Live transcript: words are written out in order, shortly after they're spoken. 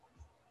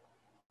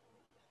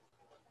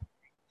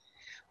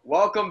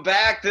Welcome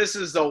back. This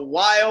is the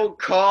wild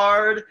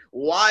card,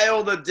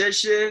 wild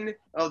edition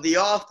of the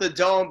Off the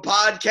Dome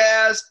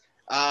podcast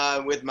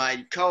with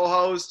my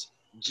co-host,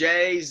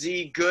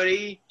 J.Z.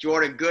 Goody,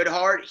 Jordan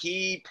Goodhart.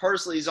 He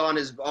personally is on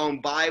his own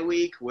bye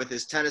week with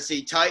his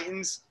Tennessee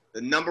Titans,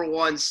 the number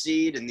one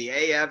seed in the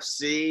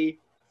AFC.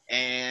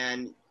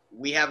 And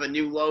we have a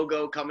new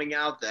logo coming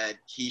out that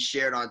he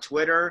shared on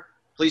Twitter.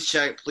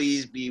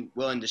 Please be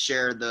willing to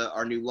share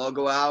our new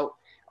logo out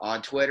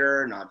on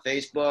Twitter and on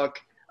Facebook.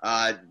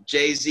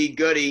 Jay-Z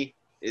Goody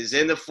is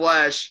in the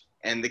flesh,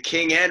 and the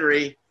King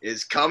Henry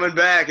is coming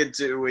back in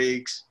 2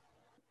 weeks.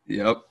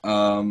 Yep.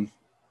 The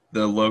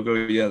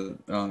logo,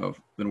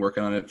 been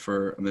working on it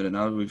for a minute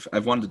now.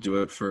 I've wanted to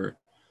do it for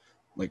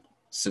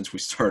since we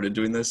started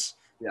doing this,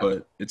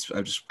 but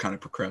I've just kind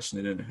of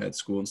procrastinated and had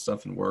school and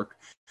stuff and work,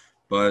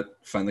 but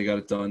finally got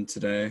it done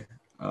today.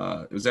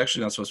 It was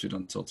actually not supposed to be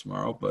done until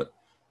tomorrow, but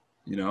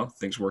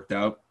things worked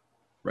out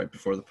right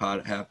before the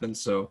pod happened.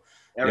 So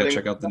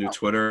check out the new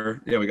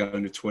Twitter. Yeah, we got a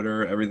new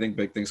Twitter. Everything,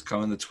 big things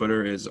coming. The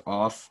Twitter is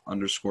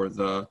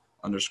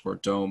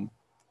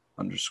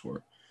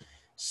off_the_dome_.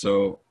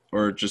 So,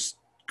 or just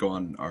go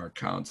on our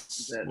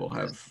accounts.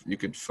 You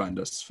could find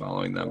us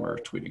following them or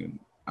tweeting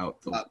out.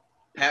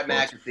 Pat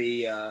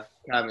McAfee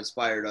kind of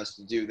inspired us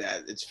to do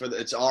that.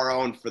 It's our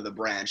own for the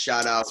brand.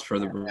 Shout out. It's for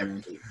the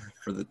brand.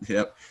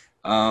 It's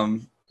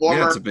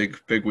a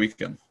big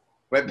weekend.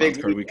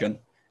 Big weekend.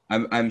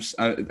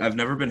 I've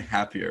never been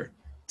happier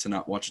to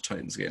not watch a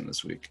Titans game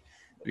this week,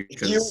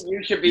 because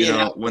you should be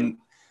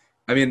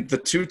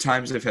the 2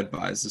 times they've had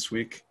buys this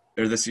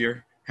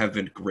year have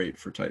been great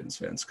for Titans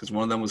fans, because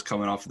one of them was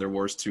coming off of their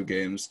worst 2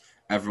 games.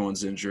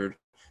 Everyone's injured.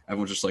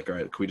 Everyone's just like, all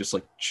right, can we just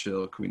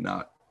chill?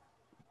 Can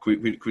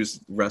we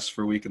just rest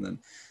for a week? And then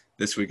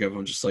this week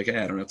everyone's just like, hey,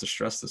 I don't have to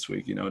stress this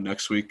week.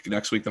 Next week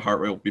the heart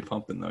rate will be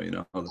pumping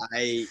though.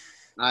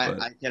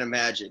 I can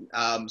imagine.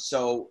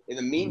 So in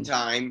the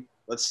meantime,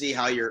 let's see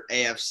how your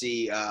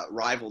AFC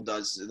rival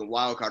does in the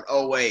wild card.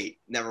 Oh, wait,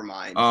 never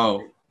mind.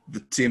 Oh,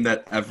 the team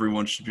that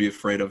everyone should be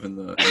afraid of in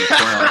the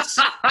playoffs.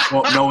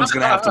 Well, no one's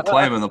going to have to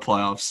play them in the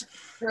playoffs.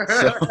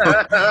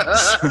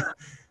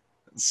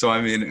 So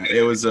I mean,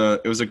 it was a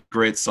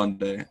great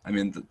Sunday. I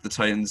mean, the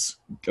Titans,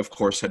 of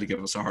course, had to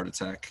give us a heart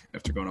attack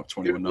after going up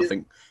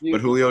 21-0. But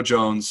Julio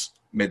Jones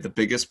made the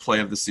biggest play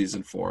of the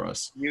season for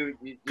us,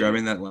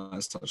 grabbing that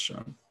last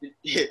touchdown.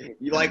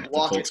 You like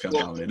walk it.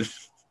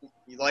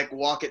 You like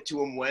walk it to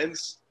him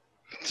wins?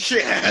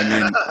 Yeah. I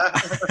mean,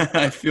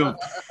 I feel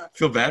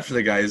bad for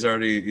the guy. He's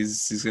going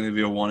to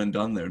be a one and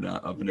done there now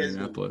up in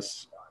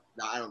Indianapolis.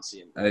 No, I don't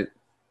see him. All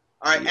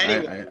right.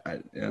 Anyway,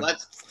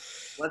 let's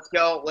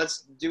go.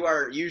 Let's do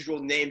our usual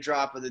name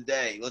drop of the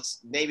day.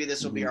 Maybe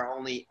this will be our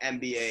only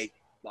NBA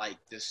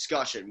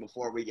discussion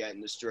before we get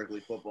into strictly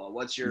football.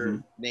 What's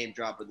your name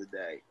drop of the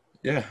day?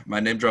 Yeah, my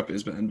name drop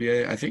has been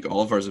NBA. I think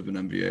all of ours have been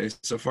NBA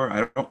so far.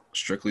 I don't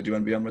strictly do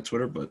NBA on my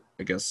Twitter, but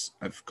I guess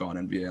I've gone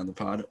NBA on the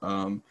pod.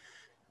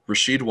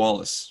 Rasheed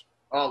Wallace.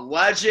 Oh,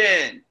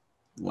 legend.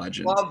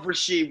 Love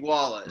Rasheed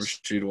Wallace.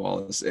 Rasheed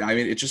Wallace. I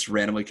mean, it just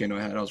randomly came to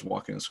my head. I was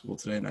walking to school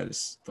today, and I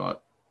just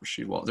thought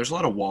Rasheed Wallace. There's a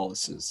lot of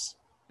Wallaces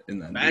in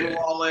the NBA. Ben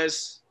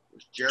Wallace.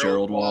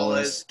 Gerald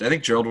Wallace. I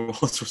think Gerald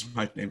Wallace was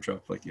my name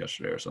drop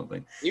yesterday or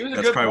something.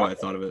 That's probably why I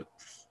thought of it.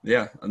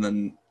 Yeah, and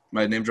then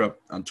my name drop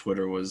on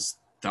Twitter was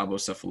Dabo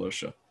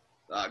Cephalosha.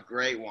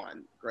 Great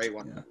one.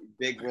 Yeah.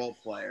 Big role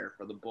player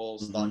for the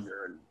Bulls,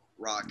 Thunder, and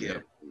Rocket.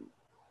 Yep.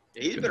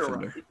 He's been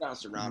around. He's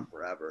bounced around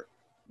forever.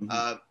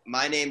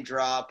 My name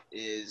drop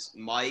is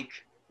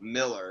Mike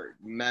Miller,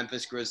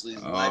 Memphis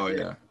Grizzlies legend,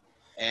 yeah.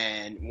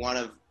 And one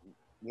of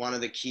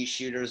the key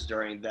shooters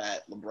during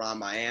that LeBron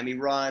Miami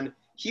run.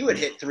 He would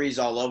hit threes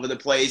all over the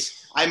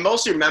place. I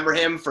mostly remember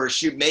him for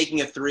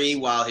making a 3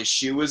 while his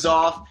shoe was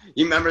off.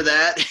 You remember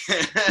that?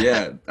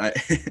 Yeah,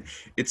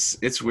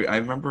 it's weird. I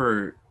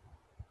remember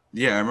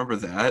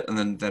that, and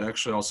then that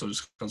actually also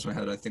just comes to my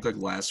head. I think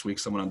last week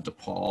someone on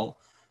DePaul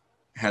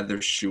had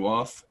their shoe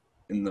off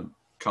in the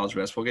college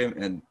basketball game,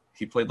 and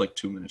he played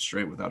 2 minutes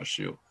straight without a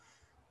shoe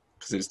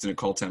because they just didn't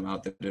call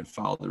timeout. They didn't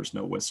foul. There was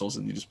no whistles,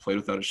 and he just played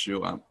without a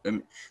shoe. I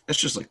mean, that's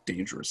just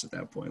dangerous at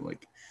that point.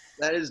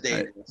 That is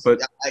dangerous.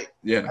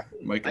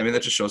 Mike. I mean,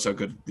 that just shows how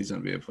good these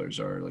NBA players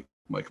are.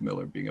 Mike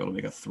Miller being able to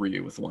make a 3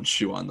 with one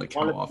shoe on. How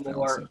off balance.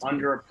 One of the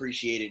more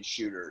underappreciated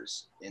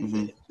shooters in the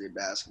history of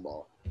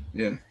basketball.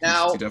 Yeah,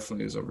 he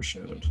definitely is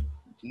overshadowed.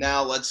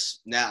 Now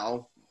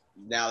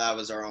that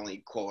was our only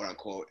quote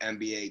unquote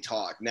NBA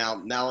talk.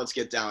 Now let's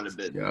get down to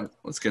business. Yeah,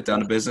 let's get down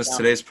to business.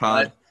 Today's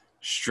pod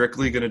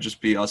strictly going to just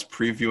be us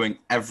previewing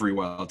every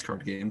wild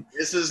card game.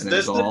 This is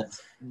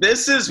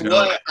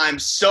what I'm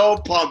so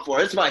pumped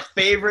for. It's my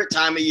favorite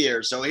time of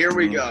year. So here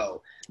we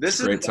go. This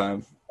is a great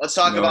time. Let's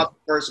talk about the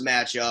first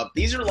matchup.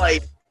 These are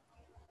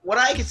what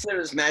I consider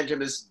this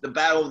matchup is the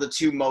battle of the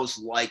 2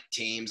 most liked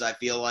teams, I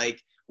feel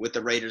with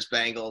the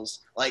Raiders-Bengals.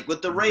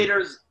 With the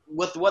Raiders,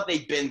 with what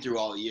they've been through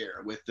all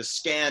year, with the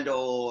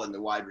scandal and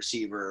the wide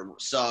receiver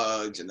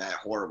Suggs and that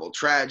horrible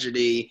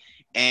tragedy,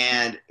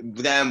 and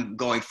them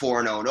going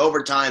 4-0 in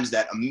overtimes,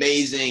 that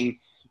amazing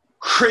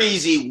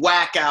crazy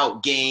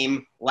whack-out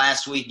game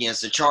last week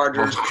against the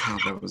Chargers. Oh God,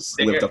 that was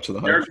lived up to the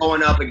hype. They're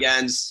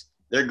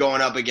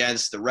going up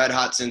against the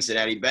red-hot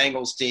Cincinnati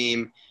Bengals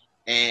team,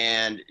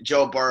 and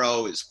Joe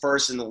Burrow is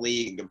first in the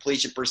league in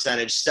completion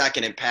percentage,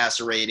 second in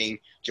passer rating.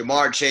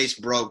 Jamar Chase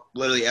broke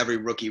literally every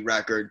rookie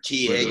record.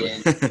 T.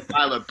 Higgins,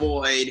 Tyler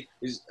Boyd,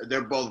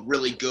 they're both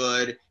really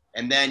good.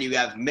 And then you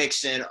have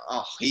Mixon.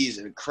 Oh, he's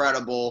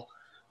incredible.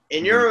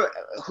 And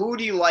who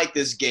do you like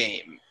this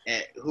game?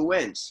 Who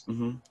wins?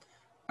 Mm-hmm.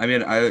 I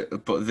mean,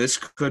 but this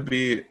could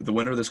be the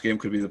winner of this game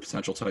could be the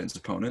potential Titans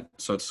opponent.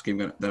 So it's a game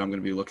that I'm going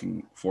to be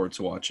looking forward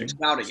to watching.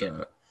 Scouting it.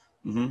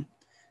 Mm-hmm.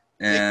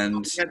 And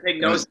you're going to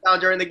take notes down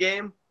during the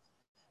game?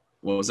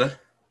 What was that?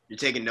 You're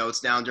taking notes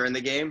down during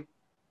the game?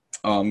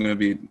 Oh, I'm going to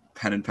be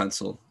pen and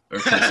pencil or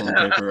pencil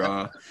and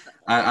paper.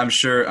 I'm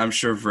sure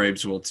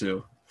Vrabes will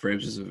too.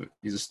 Vrabes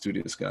he's a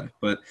studious guy.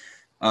 But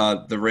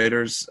the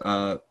Raiders,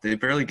 they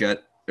barely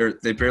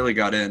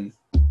got in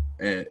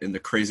the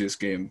craziest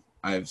game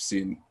I've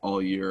seen all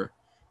year,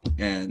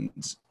 and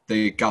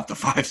they got the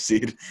 5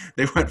 seed.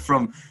 They went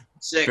from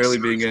barely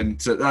being in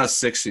to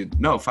 6 seed.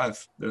 No,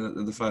 5. They're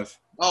the 5.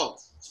 Oh,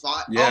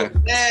 5. Yeah.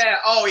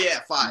 Oh yeah.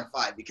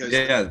 5. Because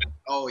yeah.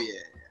 Oh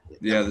yeah.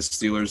 Yeah, the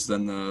Steelers,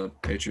 then the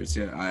Patriots.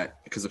 Yeah,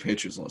 because the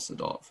Patriots lost the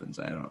Dolphins.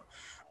 I don't know,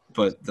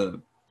 but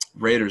the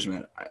Raiders,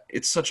 man,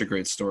 it's such a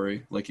great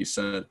story. Like you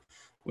said,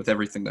 with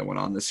everything that went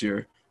on this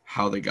year,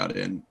 how they got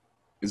in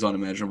is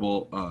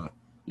unimaginable.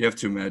 You have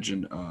to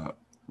imagine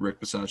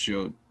Rick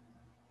Bisaccio.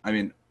 I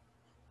mean,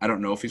 I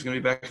don't know if he's going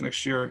to be back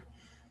next year.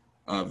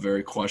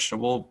 Very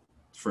questionable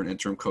for an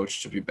interim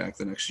coach to be back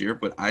the next year,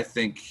 but I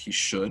think he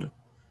should.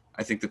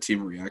 I think the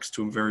team reacts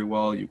to him very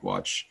well. You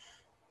watch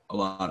a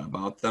lot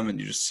about them, and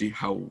you just see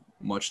how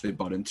much they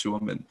bought into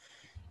him. And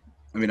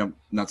I mean, I'm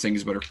not saying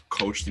he's a better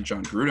coach than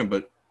John Gruden,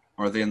 but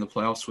are they in the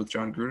playoffs with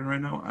John Gruden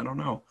right now? I don't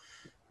know.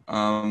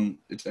 I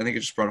think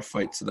it just brought a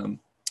fight to them,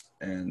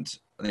 and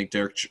I think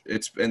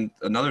it's been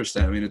another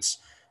stat. I mean, it's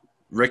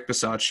Rick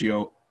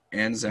Bisaccio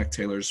and Zach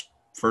Taylor's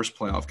first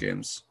playoff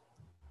games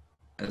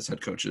as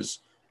head coaches,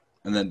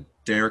 and then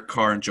Derek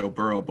Carr and Joe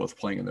Burrow both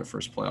playing in their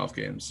first playoff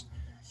games.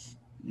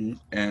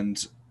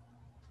 And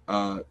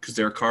because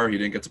Derek Carr, he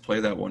didn't get to play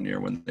that one year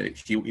when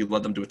he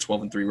led them to a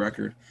 12-3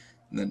 record,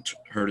 and then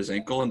hurt his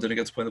ankle and didn't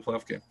get to play in the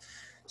playoff game.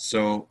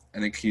 So I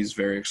think he's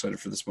very excited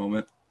for this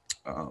moment.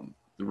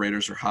 The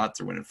Raiders are hot;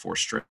 they're winning 4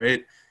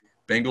 straight.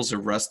 Bengals are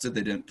rested;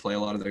 they didn't play a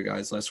lot of their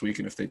guys last week,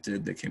 and if they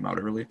did, they came out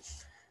early.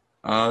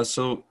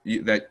 So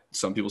that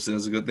some people say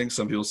that's a good thing.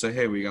 Some people say,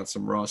 "Hey, we got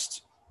some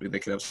rust. They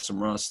could have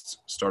some rust.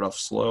 Start off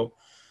slow."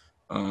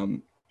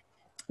 And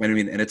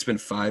it's been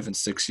 5 and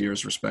 6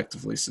 years,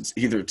 respectively, since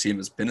either team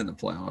has been in the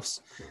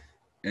playoffs,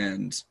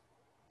 and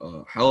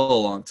a hell of a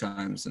long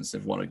time since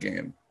they've won a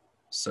game.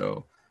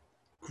 So,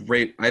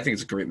 great. I think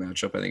it's a great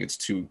matchup. I think it's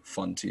 2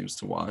 fun teams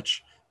to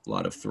watch. A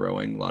lot of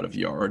throwing, a lot of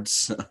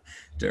yards.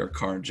 Derek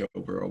Carr and Joe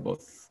Burrow,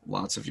 both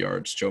lots of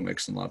yards. Joe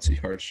Mixon, lots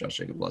of yards. Josh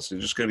Jacobs, lots.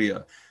 It's just going to be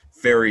a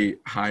very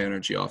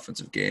high-energy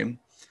offensive game.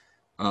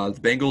 The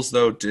Bengals,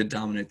 though, did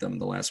dominate them in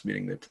the last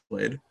meeting they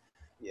played.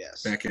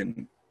 Yes. Back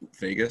in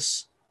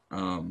Vegas.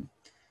 And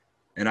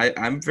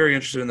I'm very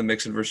interested in the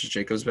Mixon versus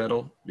Jacobs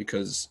battle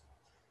because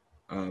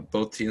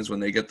both teams, when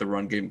they get the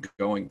run game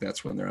going,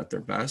 that's when they're at their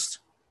best.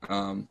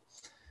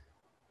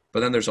 But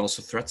then there's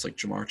also threats like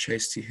Jamar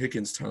Chase, T.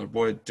 Higgins, Tyler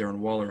Boyd, Darren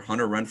Waller,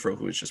 Hunter Renfrow,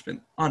 who has just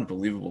been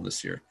unbelievable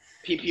this year.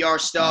 PPR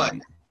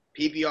stud.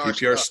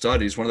 PPR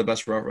stud. He's one of the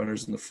best route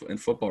runners in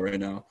football right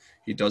now.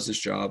 He does his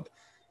job.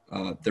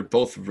 They're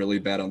both really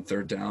bad on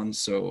third down,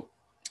 so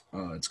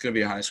it's going to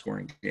be a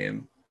high-scoring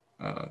game.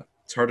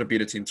 It's hard to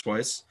beat a team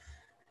twice.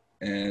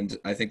 And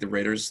I think the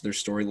Raiders, their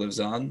story lives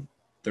on.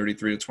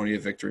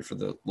 33-28 victory for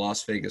the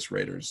Las Vegas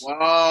Raiders.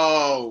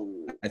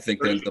 Whoa. I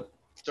think they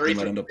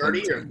might end up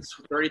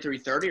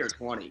 33-30 or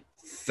 20?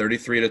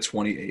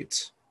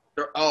 33-28.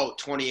 Oh,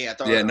 28. I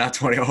thought. Yeah, not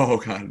 20. Oh,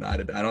 God.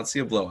 I don't see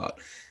a blowout.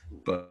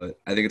 But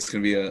I think it's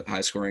going to be a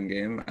high-scoring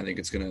game. I think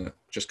it's going to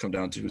just come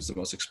down to who's the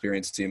most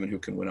experienced team and who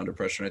can win under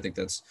pressure. And I think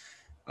that's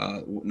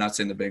not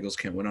saying the Bengals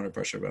can't win under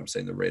pressure, but I'm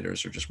saying the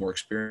Raiders are just more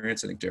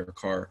experienced. I think Derek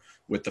Carr,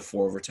 with the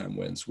 4 overtime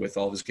wins, with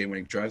all of his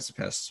game-winning drives the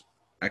past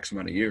X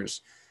amount of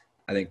years,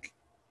 I think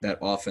that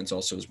offense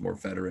also is more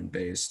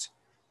veteran-based.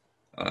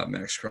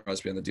 Max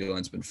Crosby on the D-line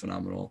has been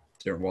phenomenal.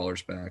 Darren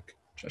Waller's back.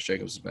 Josh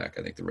Jacobs is back.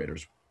 I think the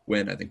Raiders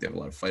win. I think they have a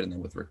lot of fight in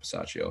them with Rick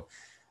Bisaccio.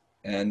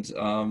 And,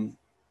 so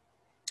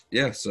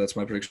that's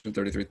my prediction,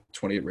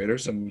 33-28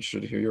 Raiders. I'm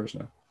interested to hear yours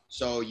now.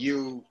 So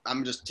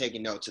I'm just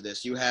taking notes of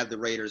this. You have the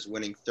Raiders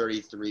winning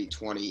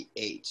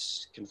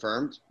 33-28.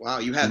 Confirmed? Wow,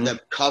 you have them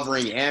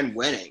covering and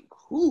winning.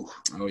 Whew.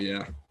 Oh,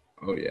 yeah.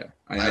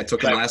 I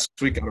took him last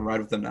week. I'm going to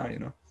ride with them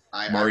now,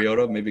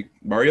 Mariota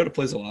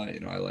plays a lot,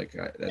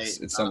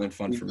 it's something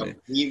fun for me.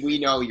 We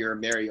know you're a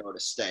Mariota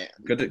stan.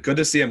 Good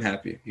to see him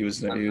happy.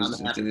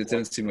 It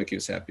didn't seem like he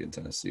was happy in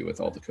Tennessee with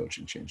all the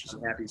coaching changes.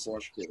 I'm happy for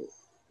him too.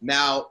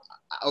 Now,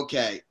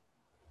 okay.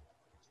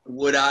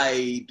 Would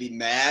I be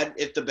mad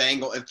if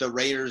the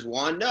Raiders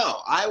won? No,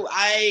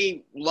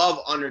 I love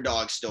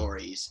underdog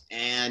stories,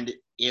 and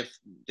if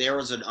there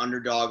was an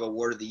underdog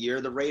award of the year,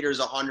 the Raiders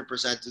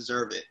 100%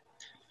 deserve it.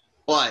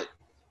 But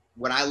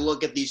when I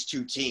look at these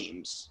two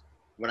teams,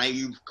 when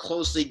you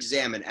closely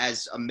examine,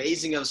 as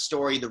amazing of a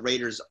story the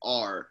Raiders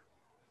are,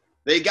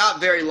 they got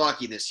very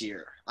lucky this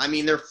year. I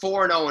mean, they're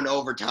 4-0 in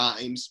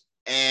overtimes,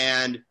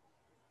 and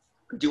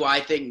do I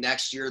think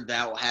next year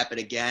that will happen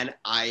again?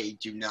 I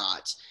do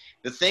not.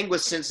 The thing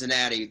with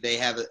Cincinnati, they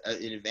have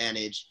an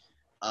advantage.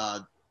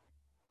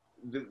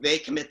 They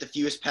commit the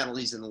fewest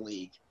penalties in the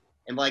league.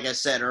 And like I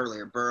said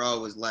earlier,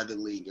 Burrow has led the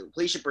league in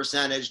completion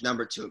percentage,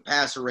 number 2 in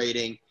passer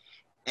rating.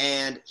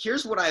 And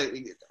here's what I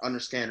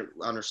understand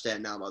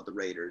now about the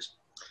Raiders.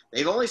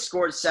 They've only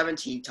scored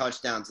 17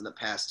 touchdowns in the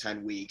past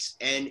 10 weeks.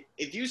 And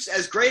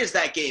as great as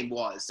that game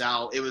was,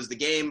 now it was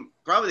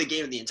probably the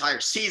game of the entire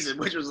season,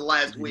 which was the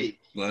last week.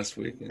 Last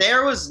week. Yeah.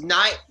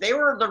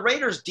 The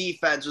Raiders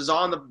defense was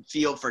on the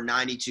field for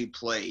 92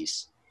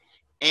 plays.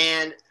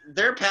 And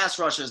their pass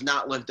rush has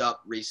not lived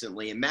up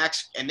recently. And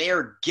they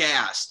are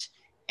gassed.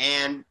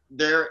 And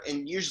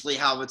usually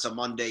how it's a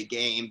Monday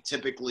game,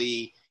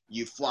 typically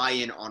you fly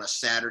in on a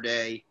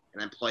Saturday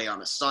and then play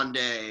on a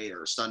Sunday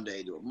or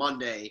Sunday to a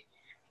Monday.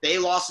 They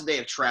lost a day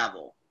of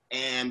travel,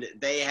 and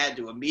they had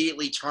to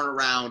immediately turn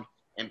around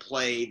and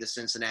play the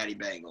Cincinnati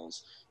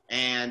Bengals.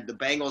 And the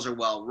Bengals are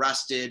well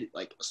rested,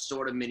 like a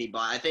sort of mini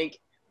bye. I think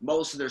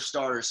most of their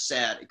starters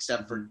sat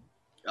except for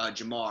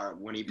Jamar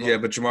when he broke. Yeah,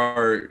 but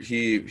Jamar,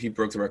 he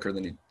broke the record,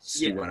 then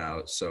he went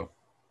out. So,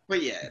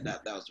 but yeah,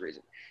 that was the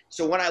reason.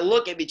 So when I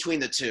look at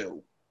between the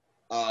two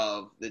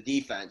of the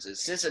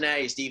defenses,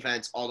 Cincinnati's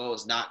defense, although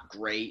it's not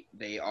great,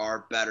 they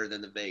are better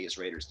than the Vegas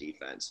Raiders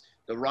defense.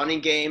 The running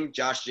game,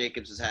 Josh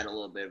Jacobs has had a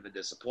little bit of a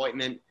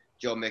disappointment.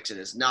 Joe Mixon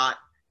is not.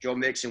 Joe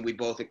Mixon, we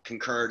both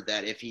concurred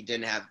that if he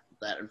didn't have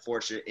that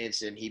unfortunate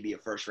incident, he'd be a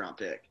first-round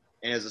pick.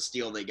 And as a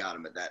steal, they got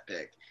him at that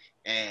pick.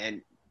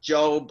 And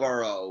Joe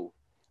Burrow,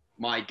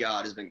 my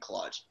God, has been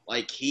clutch.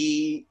 Like,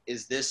 he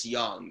is this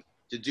young.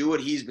 To do what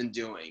he's been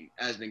doing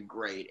has been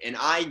great. And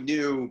I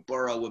knew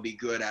Burrow would be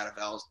good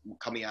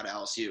coming out of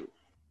LSU.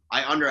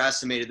 I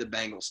underestimated the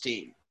Bengals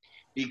team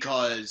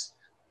because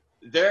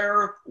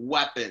their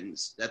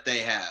weapons that they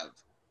have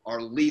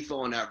are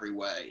lethal in every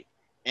way.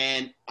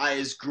 And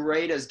as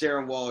great as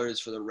Darren Waller is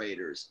for the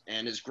Raiders,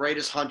 and as great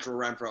as Hunter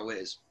Renfrow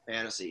is,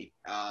 fantasy,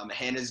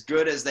 and as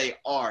good as they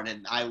are,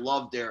 and I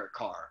love Derek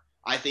Carr,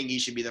 I think he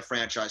should be the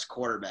franchise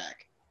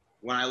quarterback.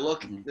 When I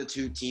look at the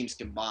two teams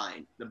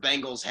combined, the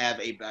Bengals have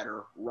a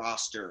better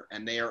roster,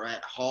 and they are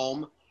at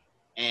home.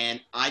 And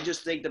I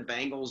just think the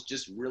Bengals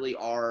just really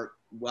are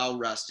well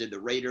rested. The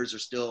Raiders are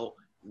still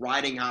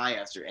riding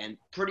high and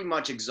pretty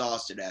much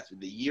exhausted after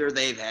the year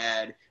they've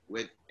had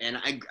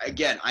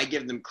I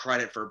give them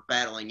credit for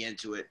battling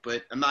into it,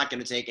 but I'm not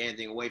going to take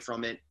anything away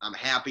from it. I'm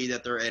happy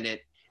that they're in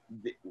it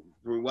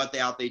through what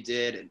they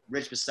did, and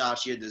Rich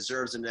Bisaccia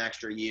deserves an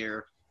extra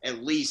year,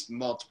 at least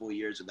multiple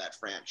years of that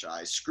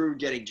franchise. Screw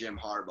getting Jim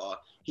Harbaugh.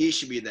 He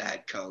should be the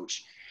head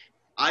coach.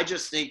 I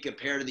just think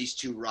compared to these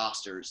two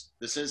rosters,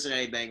 the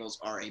Cincinnati Bengals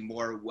are a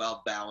more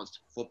well-balanced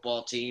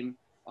football team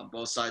on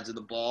both sides of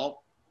the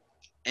ball.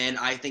 And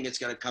I think it's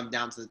going to come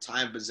down to the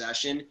time of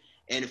possession.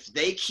 And if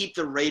they keep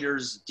the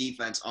Raiders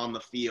defense on the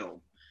field,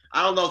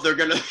 I don't know if they're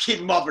going to keep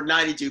them on for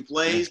 92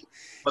 plays,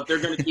 but they're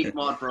going to keep them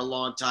on for a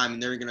long time,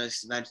 and they're going to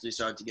eventually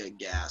start to get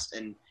gassed.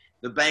 And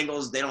the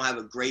Bengals, they don't have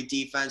a great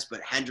defense,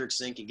 but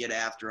Hendrickson can get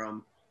after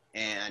them,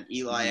 and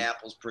Eli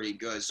Apple's pretty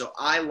good. So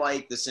I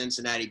like the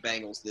Cincinnati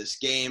Bengals this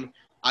game.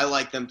 I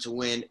like them to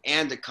win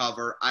and to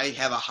cover. I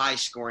have a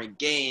high-scoring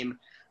game.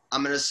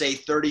 I'm going to say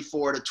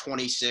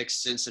 34-26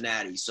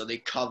 Cincinnati. So they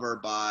cover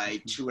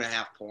by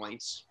 2.5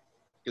 points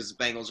because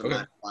the Bengals are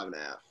minus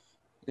 5.5.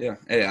 Yeah,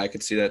 hey, I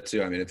could see that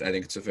too. I mean, I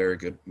think it's a very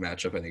good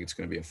matchup. I think it's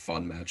going to be a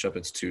fun matchup.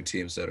 It's two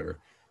teams that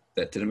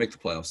didn't make the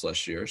playoffs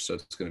last year, so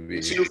it's going to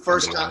be two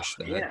first-time.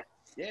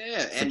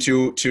 Yeah, and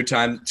two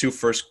first-time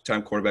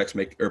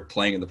quarterbacks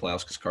playing in the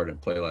playoffs because Carr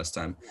didn't play last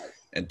time,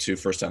 and two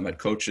first-time head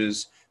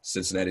coaches.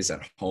 Cincinnati's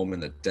at home in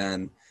the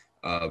Den.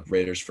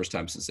 Raiders first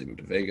time since they moved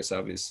to Vegas,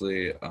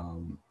 obviously.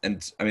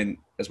 And I mean,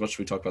 as much as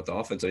we talk about the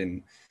offense, I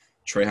mean,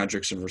 Trey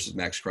Hendrickson versus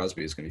Max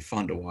Crosby is going to be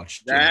fun to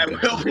watch. That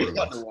will be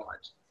fun to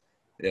watch.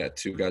 Yeah,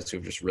 two guys who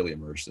have just really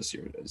emerged this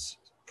year as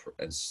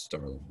star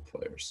level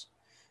players.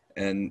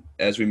 And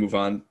as we move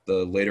on,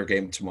 the later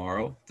game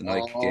tomorrow, the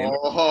night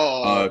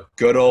game,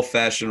 good old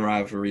fashioned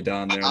rivalry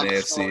down there in the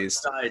AFC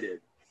East.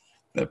 Excited.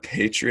 The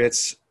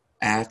Patriots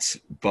at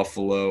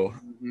Buffalo.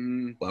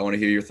 Well, I want to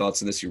hear your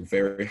thoughts on this. You're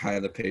very high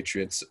on the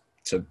Patriots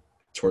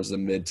towards the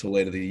mid to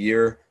late of the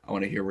year. I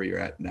want to hear where you're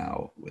at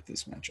now with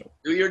this matchup.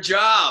 Do your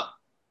job.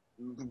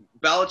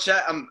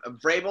 Belichick,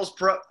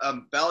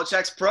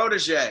 Belichick's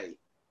protege.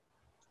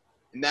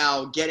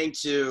 Now, getting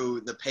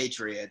to the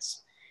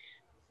Patriots,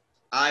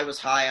 I was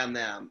high on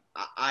them.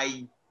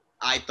 I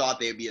thought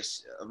they would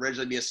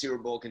originally be a Super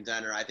Bowl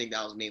contender. I think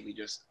that was mainly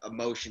just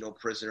emotional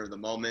prisoner of the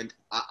moment.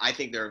 I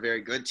think they're a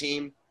very good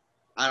team.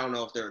 I don't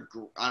know if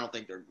I don't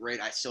think they're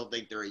great. I still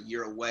think they're a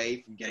year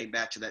away from getting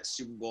back to that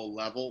Super Bowl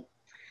level.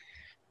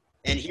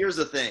 And here's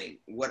the thing: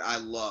 what I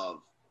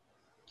love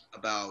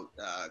about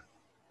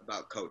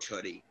Coach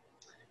Hoodie,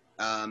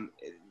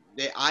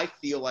 I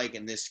feel like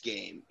in this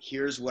game,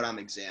 here's what I'm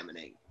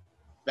examining: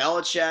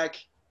 Belichick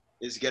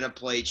is going to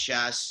play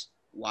chess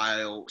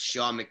while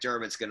Sean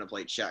McDermott's going to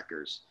play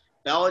checkers.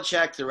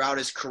 Belichick, throughout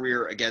his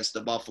career against the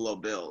Buffalo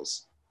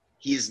Bills,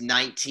 he's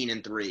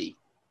 19-3.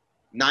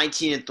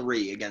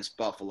 19-3 against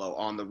Buffalo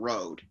on the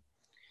road.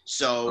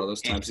 So all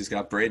those times he's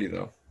got Brady,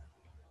 though.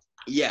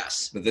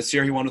 Yes. But this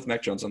year he won with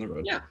Mac Jones on the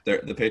road. Yeah.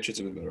 The Patriots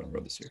have been better on the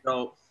road this year.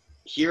 So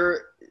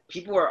here,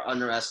 people are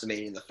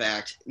underestimating the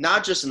fact,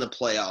 not just in the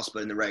playoffs,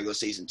 but in the regular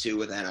season too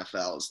with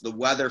NFLs. The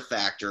weather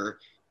factor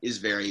is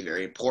very,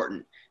 very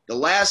important. The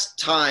last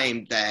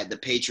time that the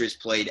Patriots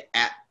played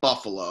at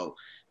Buffalo,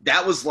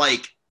 that was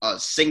like a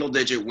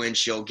single-digit wind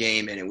chill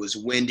game, and it was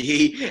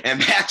windy, and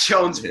Mac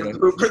Jones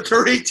threw for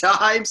 3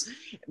 times.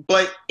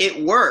 But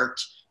it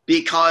worked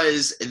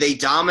because they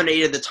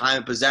dominated the time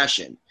of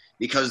possession.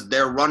 Because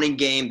their running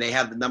game, they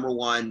have the number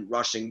 1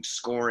 rushing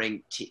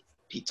scoring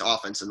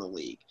offense in the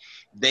league.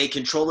 They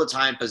control the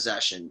time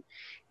possession,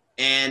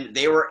 and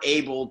they were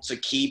able to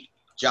keep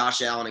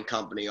Josh Allen and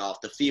company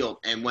off the field.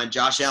 And when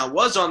Josh Allen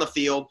was on the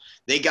field,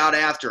 they got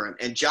after him.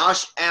 And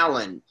Josh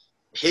Allen,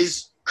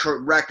 his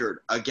record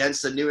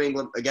against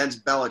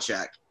against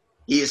Belichick,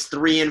 he is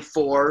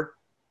 3-4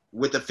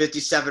 with a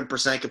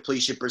 57%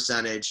 completion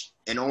percentage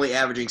and only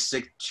averaging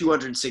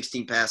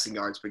 216 passing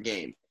yards per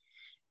game.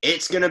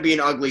 It's going to be an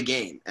ugly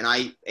game. And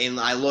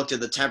I looked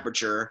at the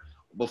temperature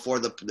before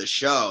the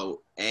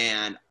show,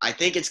 and I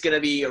think it's going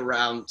to be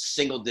around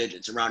single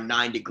digits, around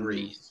 9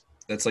 degrees.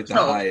 That's like the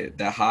high.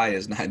 The high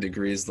is 9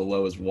 degrees, the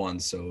low is 1.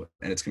 So,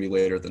 and it's going to be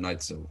later at the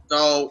night. So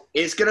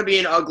it's going to be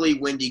an ugly,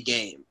 windy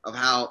game of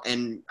how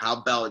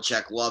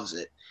Belichick loves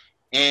it.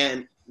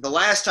 And the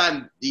last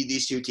time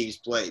these two teams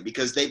played,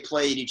 because they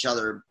played each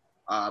other,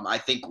 I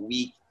think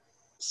week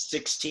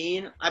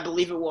 16, I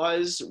believe it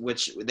was,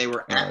 which they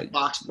were at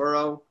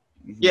Foxborough.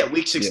 Mm-hmm. Yeah,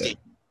 week 16.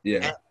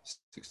 Yeah,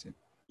 16.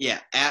 Yeah,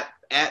 at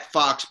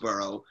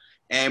Foxborough.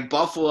 And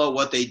Buffalo,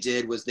 what they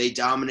did was they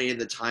dominated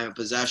the time of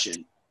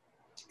possession.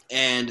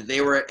 And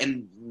they were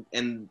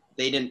and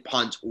they didn't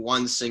punt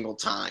one single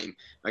time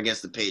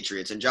against the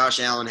Patriots. And Josh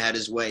Allen had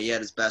his way. He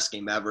had his best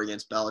game ever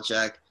against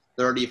Belichick.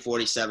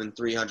 30-47,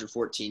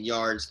 314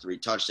 yards, 3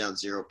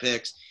 touchdowns, 0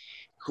 picks.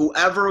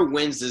 Whoever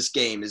wins this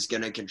game is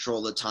going to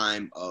control the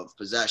time of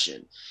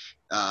possession.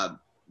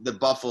 The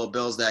Buffalo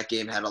Bills that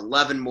game had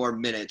 11 more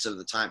minutes of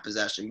the time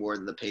possession more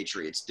than the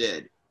Patriots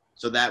did.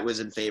 So that was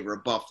in favor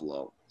of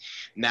Buffalo.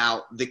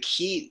 Now,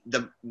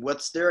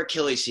 what's their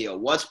Achilles heel?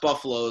 What's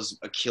Buffalo's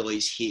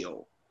Achilles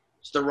heel?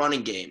 It's the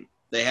running game.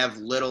 They have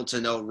little to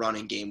no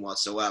running game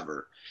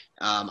whatsoever.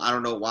 I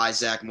don't know why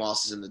Zach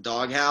Moss is in the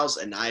doghouse,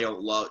 and I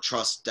don't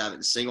trust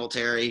Devin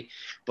Singletary,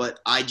 but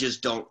I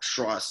just don't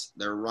trust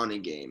their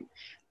running game.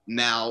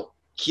 Now,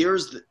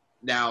 Belichick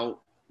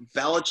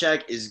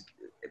is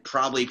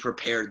probably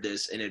prepared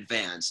this in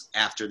advance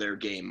after their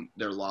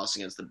loss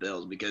against the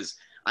Bills, because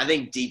I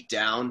think deep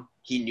down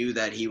he knew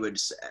that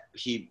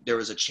there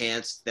was a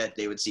chance that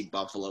they would see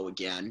Buffalo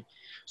again.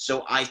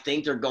 So I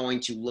think they're going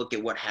to look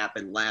at what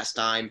happened last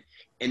time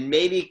and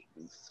maybe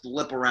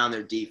flip around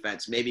their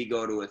defense, maybe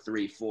go to a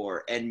 3-4,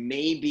 and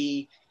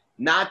maybe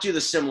not do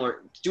a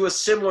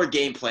similar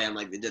game plan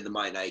like they did the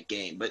Monday night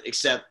game, but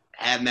except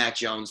have Mac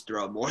Jones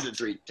throw more than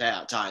 3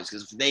 times,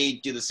 because if they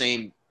do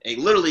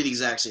literally the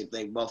exact same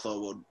thing,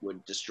 Buffalo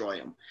would destroy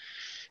them.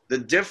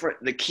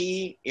 The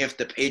key, if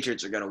the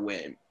Patriots are going to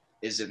win,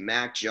 is if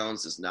Mac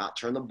Jones does not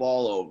turn the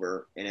ball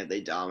over and if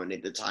they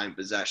dominate the time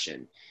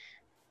possession.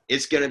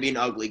 It's going to be an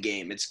ugly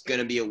game. It's going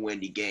to be a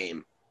windy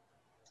game.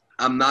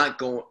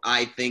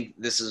 I think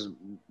this is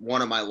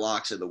one of my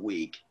locks of the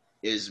week,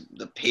 is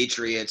the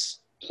Patriots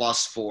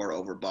 +4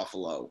 over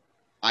Buffalo.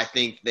 I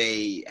think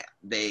they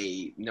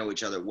know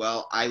each other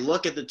well. I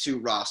look at the two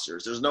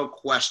rosters. There's no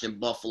question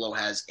Buffalo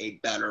has a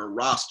better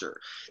roster.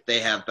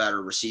 They have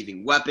better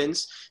receiving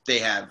weapons.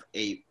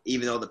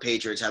 Even though the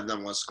Patriots have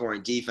number 1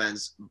 scoring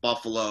defense,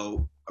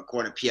 Buffalo,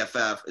 according to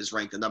PFF, is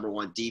ranked the number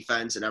 1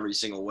 defense in every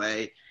single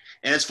way.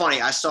 And it's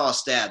funny, I saw a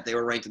stat. They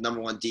were ranked the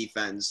number 1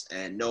 defense,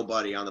 and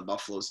nobody on the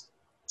Buffalo's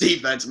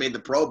defense made the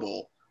Pro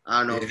Bowl.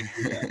 I don't know.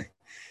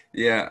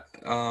 Yeah.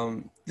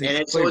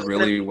 They play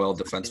really well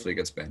defensively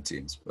against bad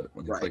teams, but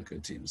when they play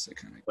good teams, they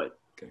kind of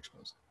get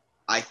exposed.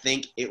 I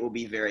think it will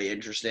be very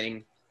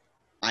interesting.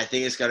 I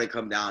think it's going to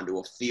come down to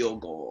a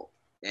field goal,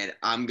 and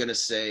I'm going to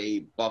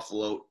say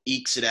Buffalo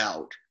ekes it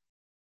out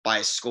by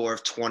a score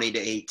of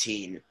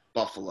 20-18.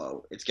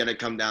 Buffalo. It's going to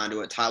come down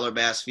to a Tyler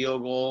Bass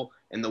field goal,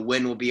 and the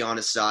win will be on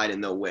his side,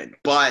 and they'll win.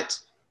 But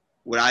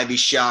would I be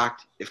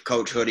shocked if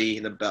Coach Hoodie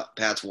and the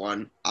Pats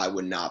won? I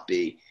would not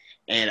be.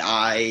 And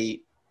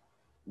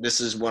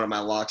this is one of my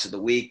locks of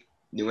the week,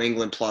 New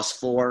England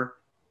 +4,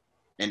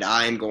 and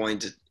I am going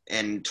to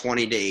end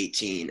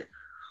 20-18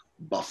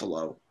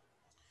 Buffalo.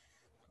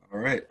 All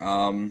right.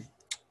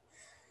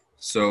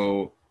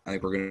 So I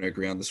think we're going to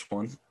agree on this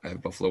one. I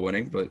have Buffalo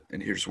winning,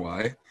 and here's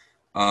why.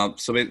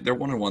 So they're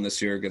 1-1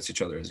 this year against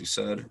each other, as you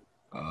said.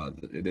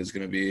 It is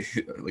going to be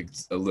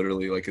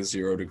literally like a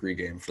 0-degree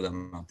game for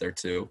them out there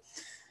too.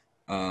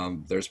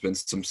 There's been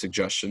some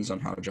suggestions on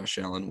how Josh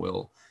Allen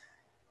will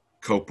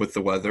cope with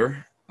the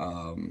weather.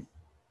 Don't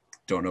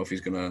know if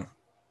he's going to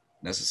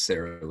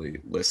necessarily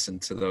listen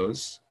to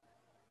those,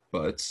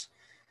 but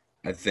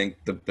I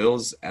think the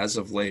Bills, as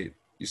of late,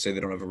 you say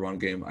they don't have a run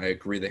game. I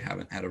agree. They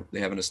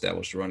haven't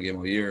established a run game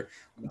all year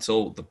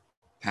until the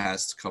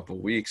past couple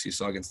of weeks. You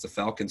saw against the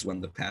Falcons when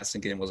the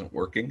passing game wasn't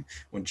working,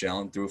 when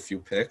Jalen threw a few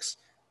picks,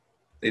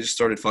 they just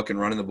started fucking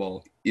running the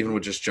ball. Even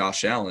with just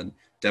Josh Allen,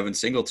 Devin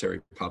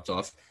Singletary popped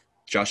off.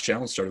 Josh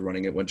Allen started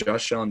running it. When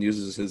Josh Allen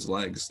uses his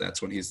legs,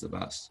 that's when he's the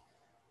best.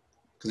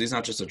 Because he's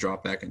not just a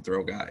drop back and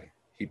throw guy.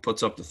 He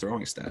puts up the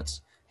throwing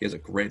stats. He has a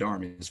great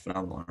arm. He has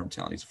phenomenal arm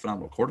talent. He's a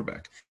phenomenal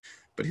quarterback.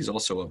 But he's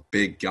also a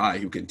big guy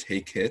who can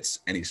take hits,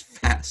 and he's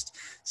fast.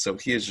 So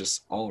he is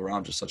just all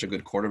around just such a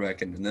good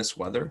quarterback. And in this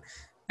weather,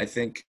 I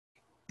think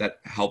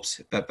that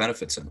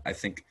benefits him. I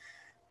think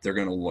they're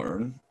going to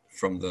learn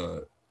from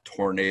the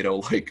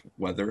tornado-like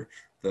weather,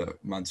 the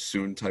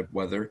monsoon-type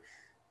weather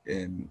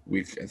in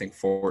week, I think,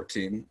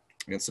 14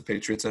 against the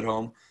Patriots at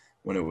home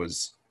when it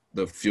was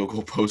the field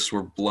goal posts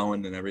were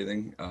blowing and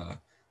everything.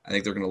 I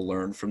think they're going to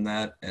learn from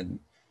that, and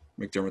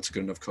McDermott's a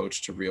good enough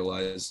coach to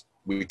realize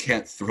we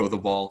can't throw the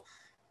ball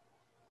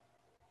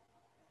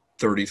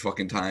 30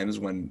 fucking times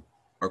when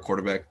our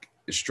quarterback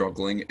is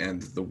struggling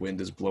and the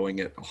wind is blowing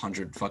at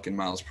 100 fucking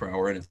miles per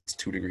hour and it's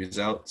 2 degrees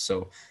out.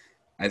 So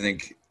I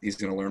think he's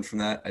going to learn from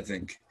that. I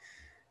think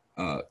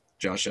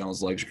Josh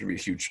Allen's legs are going to be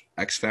a huge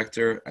X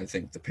factor. I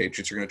think the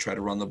Patriots are going to try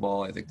to run the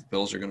ball. I think the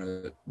Bills are going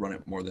to run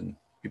it more than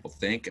people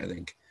think. I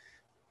think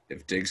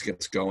if Diggs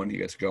gets going, he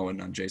gets going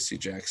on J.C.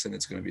 Jackson.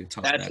 It's going to be a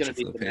tough matchup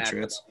for the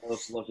Patriots. I'm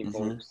most looking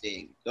forward to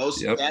seeing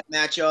that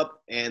matchup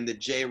and the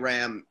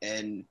J-Ram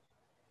and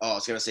I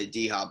was going to say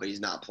D-Hop, but he's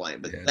not playing.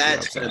 But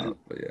that's going to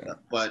be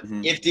 – But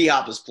if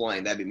D-Hop is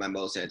playing, that'd be my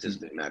most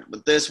anticipated matchup.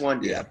 But this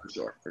one, for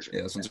sure.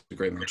 Yeah, this one's a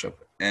great matchup.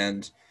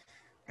 And,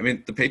 I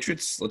mean, the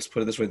Patriots, let's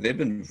put it this way, they've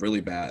been really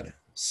bad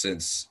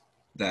since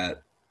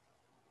that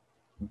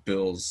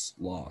Bills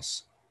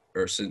loss.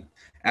 Or since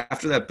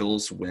after that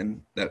Bills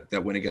win,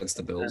 that win against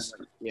the Bills,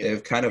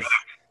 they've kind of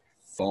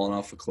fallen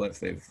off a cliff.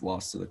 They've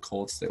lost to the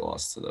Colts. They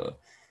lost to the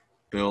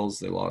Bills.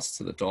 They lost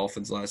to the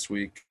Dolphins last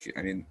week.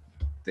 I mean,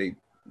 they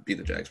 – beat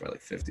the Jags by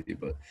like 50,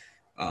 but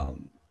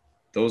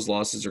those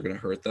losses are going to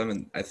hurt them,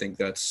 and I think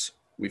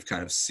we've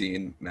kind of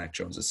seen Mac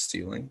Jones'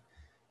 ceiling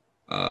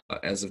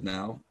as of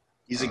now.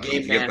 He's a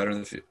game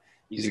manager.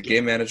 He's a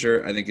game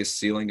manager. I think his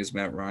ceiling is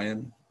Matt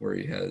Ryan, where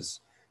he's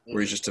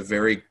just a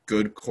very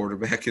good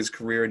quarterback his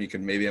career, and you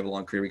can maybe have a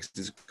long career because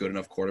he's a good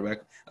enough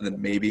quarterback, and then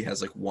maybe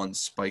has like one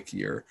spike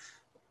year.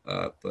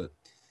 But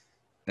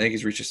I think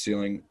he's reached his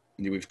ceiling,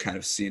 and we've kind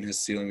of seen his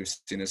ceiling. We've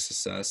seen his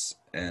success,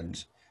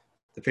 and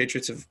the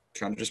Patriots have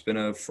kind of just been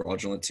a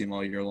fraudulent team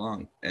all year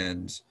long,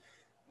 and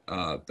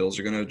Bills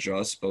are going to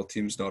adjust. Both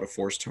teams know how to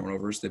force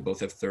turnovers. They both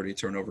have 30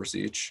 turnovers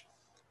each,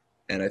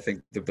 and I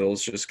think the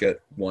Bills just get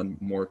one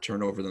more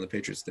turnover than the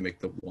Patriots. They make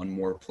the one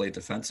more play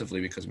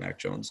defensively because Mac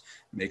Jones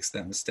makes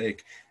that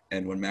mistake,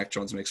 and when Mac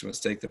Jones makes a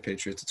mistake, the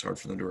Patriots, it's hard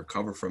for them to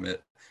recover from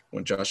it.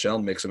 When Josh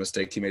Allen makes a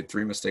mistake, he made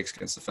 3 mistakes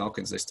against the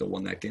Falcons. They still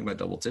won that game by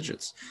double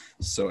digits.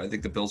 So I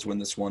think the Bills win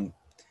this one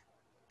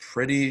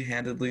pretty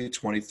handedly,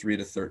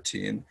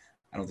 23-13.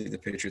 I don't think the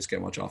Patriots get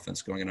much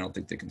offense going, and I don't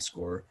think they can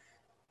score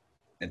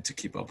and to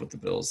keep up with the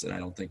Bills. And I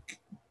don't think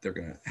they're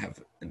going to have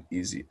an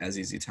easy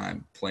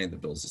time playing the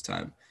Bills this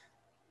time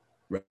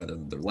rather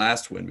than their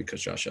last win,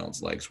 because Josh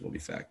Allen's legs will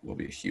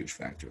be a huge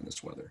factor in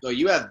this weather. So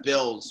you have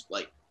Bills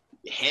like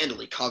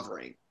handily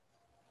covering.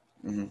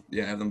 Mm-hmm.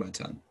 Yeah, I have them by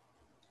 10.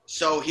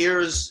 So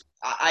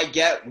I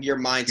get your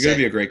mindset. It's going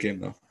to be a great game,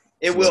 though.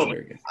 It will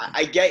be.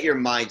 I get your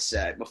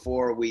mindset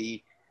before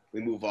we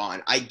move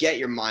on. I get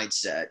your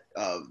mindset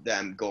of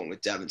them going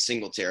with Devin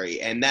Singletary,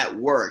 and that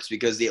works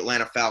because the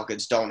Atlanta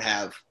Falcons don't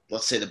have,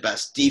 let's say, the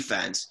best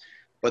defense,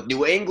 but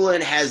New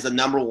England has the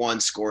number 1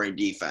 scoring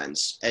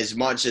defense. As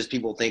much as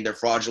people think they're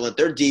fraudulent,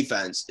 their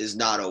defense is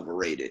not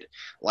overrated.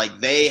 Like,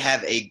 they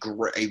have a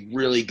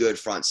really good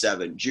front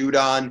 7.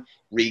 Judon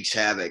wreaks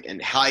havoc,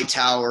 and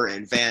Hightower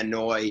and Van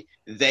Noy,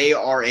 they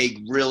are a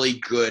really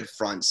good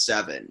front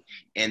 7.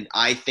 And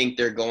I think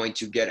they're going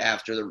to get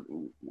after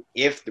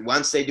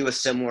once they do a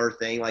similar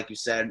thing, like you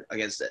said,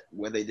 against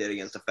what they did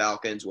against the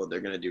Falcons, what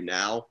they're going to do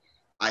now,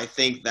 I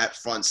think that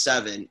front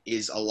 7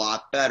 is a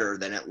lot better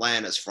than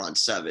Atlanta's front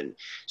 7.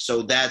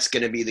 So that's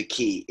going to be the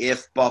key.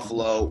 If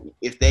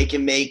they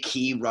can make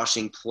key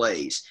rushing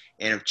plays,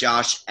 and if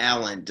Josh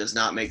Allen does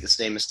not make the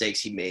same mistakes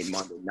he made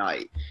Monday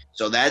night.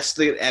 So that's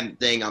the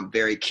thing I'm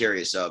very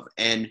curious of.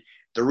 And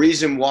the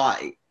reason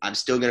why I'm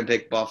still going to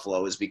pick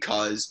Buffalo is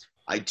because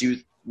I do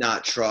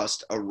not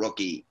trust a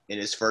rookie in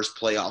his first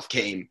playoff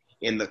game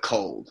in the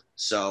cold.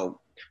 So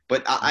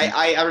But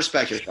I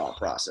respect your thought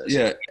process.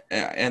 Yeah,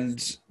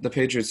 and the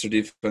Patriots, their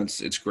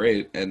defense, it's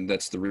great, and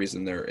that's the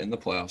reason they're in the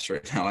playoffs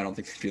right now. I don't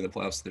think they'd be in the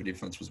playoffs. Their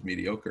defense was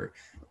mediocre,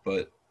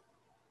 but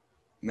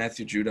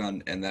Matthew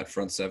Judon and that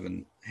front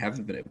seven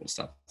haven't been able to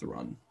stop the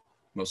run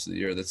most of the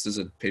year. This is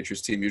a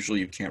Patriots team. Usually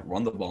you can't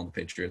run the ball in the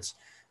Patriots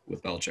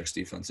with Belichick's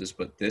defenses,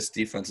 but this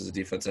defense is a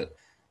defense that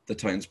the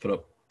Titans put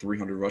up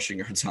 300 rushing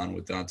yards on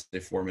with Dante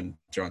Foreman,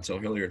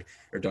 Dontrell Hilliard.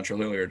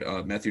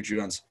 Matthew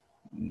Judon's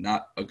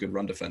not a good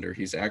run defender.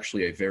 He's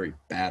actually a very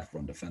bad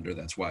run defender.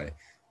 That's why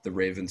the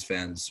Ravens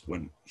fans,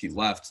 when he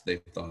left, they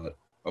thought,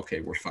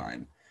 okay, we're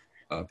fine.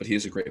 But he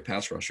is a great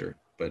pass rusher.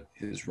 But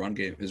his run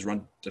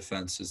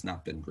defense has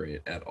not been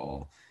great at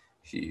all.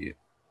 He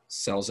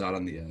sells out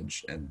on the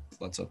edge and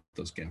lets up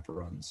those gap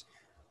runs,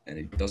 and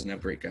he doesn't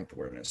have great gap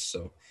awareness.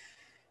 So,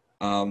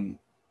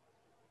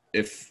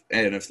 if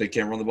they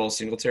can't run the ball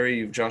Singletary,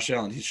 you have Josh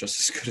Allen. He's just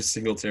as good as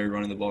Singletary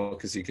running the ball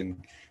because he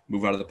can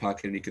move out of the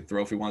pocket and he can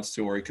throw if he wants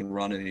to, or he can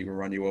run and he can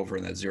run you over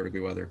in that 0-degree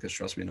weather. Because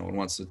trust me, no one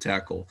wants to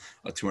tackle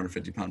a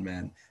 250-pound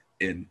man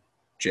in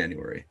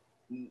January.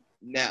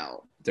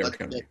 Now,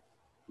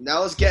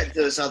 let's get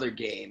to this other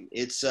game.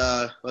 It's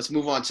let's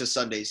move on to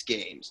Sunday's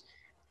games.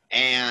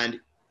 And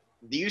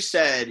you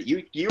said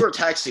you were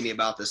texting me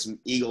about this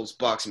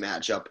Eagles-Bucks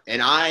matchup,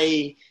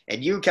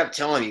 and you kept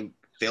telling me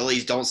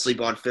Phillies don't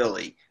sleep on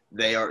Philly.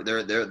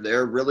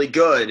 They're really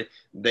good.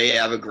 They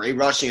have a great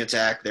rushing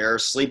attack. They're a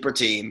sleeper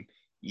team.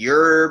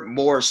 You're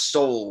more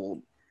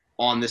sold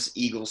on this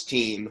Eagles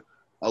team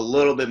a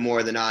little bit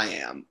more than I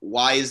am.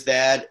 Why is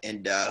that?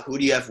 And who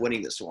do you have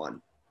winning this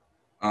one?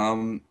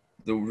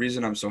 The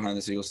reason I'm so high on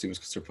this Eagles team is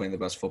because they're playing the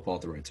best football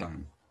at the right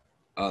time.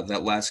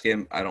 That last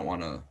game, I don't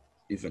want to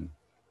even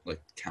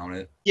count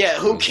it. Yeah,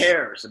 who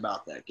cares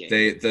about that game?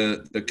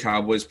 The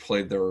Cowboys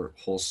played their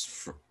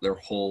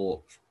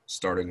whole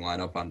starting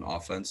lineup on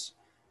offense,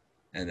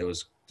 and it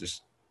was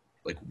just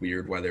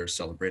weird why they were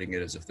celebrating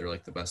it as if they're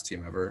the best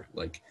team ever.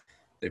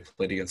 They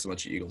played against a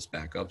bunch of Eagles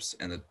backups,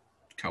 and the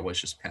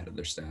Cowboys just padded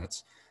their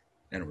stats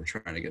and were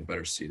trying to get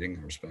better seating.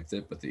 I respect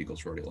it, but the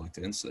Eagles were already locked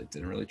in, so they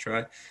didn't really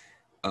try.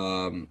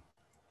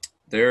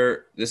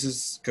 This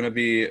is going to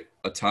be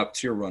a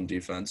top-tier run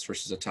defense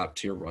versus a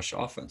top-tier rush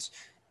offense.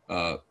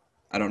 I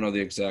don't know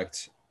the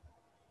exact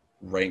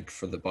rank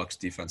for the Bucs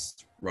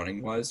defense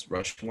rushing wise,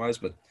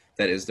 but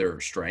that is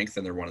their strength,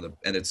 and they're one of the,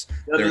 and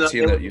they're a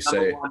team that you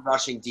say one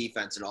rushing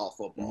defense in all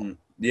football. Mm-hmm.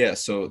 Yeah,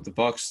 so the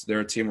Bucs,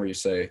 they're a team where you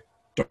say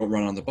don't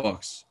run on the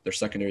Bucs. Their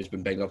secondary's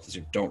been banged up this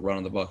year. Don't run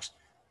on the Bucs.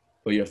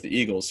 But you have the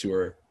Eagles, who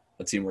are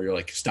a team where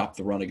you're stop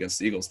the run against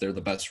the Eagles. They're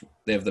the best.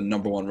 They have the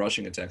number one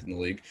rushing attack in the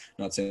league.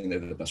 I'm not saying they're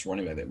the best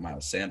running back. They have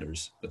Miles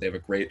Sanders, but they have a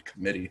great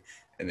committee,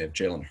 and they have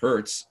Jalen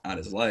Hurts on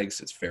his legs.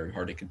 It's very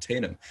hard to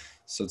contain him.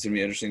 So it's going to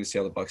be interesting to see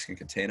how the Bucs can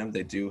contain him.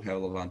 They do have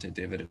Levante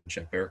David and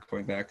Chet Barrett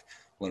coming back.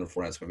 Leonard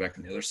Fournette's coming back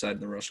on the other side in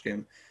the rush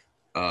game.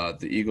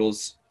 The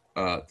Eagles,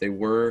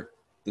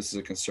 this is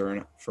a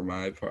concern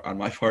on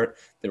my part,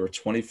 they were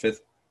 25th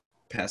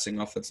passing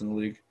offense in the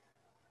league.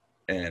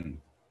 And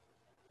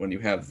when you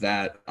have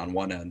that on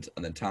one end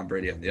and then Tom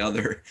Brady on the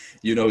other,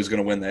 you know who's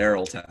going to win the air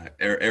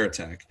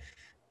attack.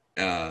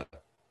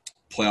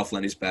 Playoff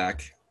Lenny's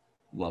back.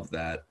 Love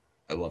that.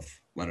 I love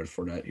Leonard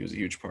Fournette. He was a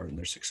huge part in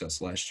their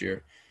success last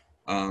year.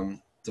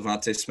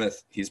 Devontae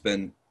Smith, he's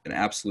been an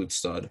absolute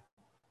stud.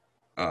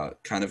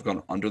 Kind of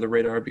gone under the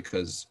radar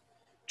because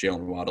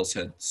Jalen Waddle's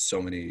had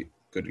so many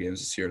good games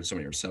this year and so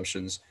many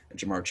receptions, and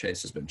Jamar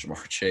Chase has been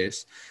Jamar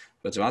Chase.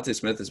 But Devontae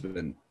Smith has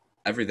been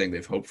everything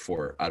they've hoped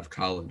for out of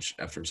college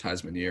after his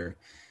Heisman year,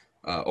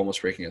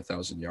 almost breaking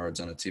 1,000 yards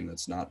on a team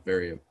that's not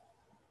very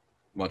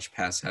much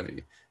pass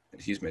heavy.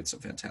 And he's made some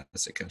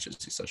fantastic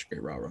catches. He's such a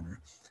great route runner.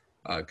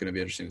 Going to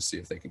be interesting to see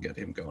if they can get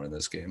him going in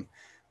this game.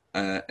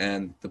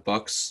 And the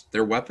Bucs,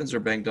 their weapons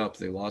are banged up.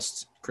 They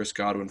lost Chris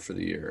Godwin for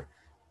the year.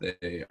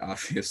 They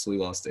obviously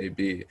lost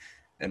AB.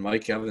 And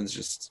Mike Evans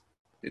just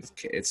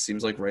it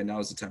seems like right now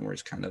is the time where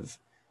he's kind of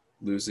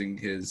losing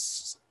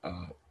his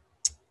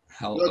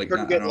health. I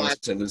don't want to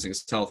say losing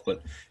his health,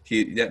 but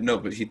he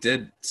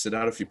did sit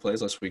out a few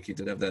plays last week. He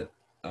did have that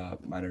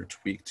minor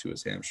tweak to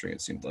his hamstring.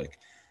 It seemed like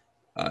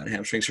and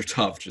hamstrings are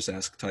tough. Just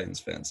ask Titans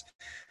fans.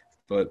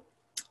 But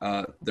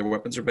their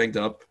weapons are banged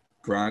up.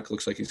 Gronk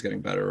looks like he's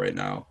getting better right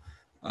now.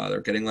 They're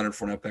getting Leonard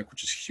Fournette back,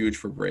 which is huge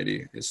for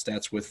Brady. His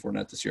stats with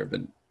Fournette this year have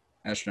been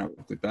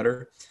astronomically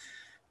better.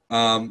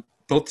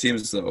 Both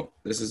teams, though,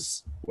 this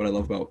is what I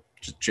love about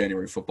just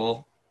January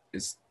football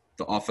is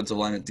the offensive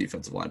line and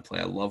defensive line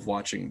play. I love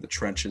watching the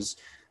trenches.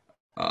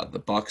 The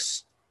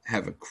Bucs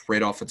have a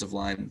great offensive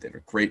line. They have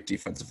a great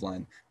defensive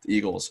line. The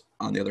Eagles,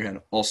 on the other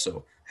hand,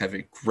 also have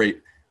a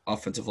great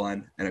offensive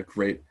line and a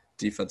great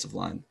defensive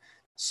line.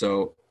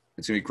 So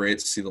it's going to be great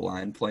to see the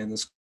line play in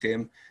this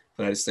game.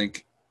 But I just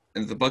think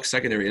and the Bucs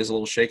secondary is a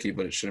little shaky,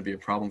 but it shouldn't be a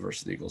problem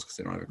versus the Eagles because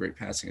they don't have a great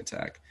passing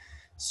attack.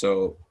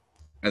 So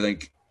I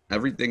think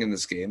everything in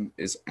this game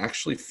is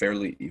actually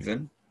fairly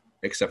even,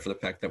 except for the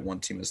fact that one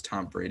team has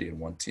Tom Brady and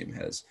one team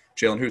has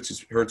Jalen Hurts,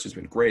 who's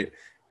been great.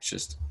 It's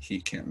just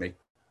he can't make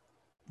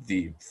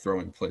the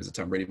throwing plays that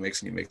Tom Brady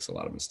makes, and he makes a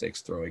lot of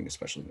mistakes throwing,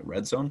 especially in the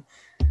red zone.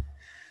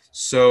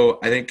 So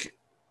I think,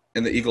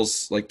 and the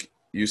Eagles, like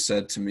you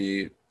said to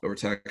me over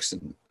text,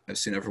 and I've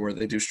seen everywhere,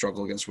 they do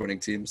struggle against winning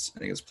teams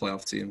and against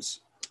playoff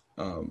teams.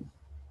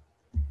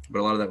 But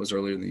a lot of that was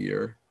earlier in the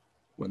year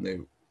when they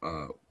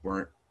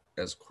weren't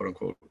as quote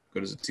unquote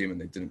good as a team, and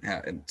they didn't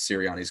have, and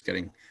Sirianni's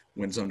getting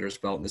wins under his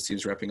belt, and this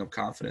team's wrapping up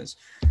confidence.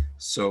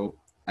 So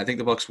I think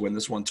the Bucs win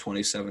this one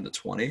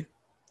 27-20.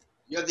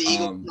 You have the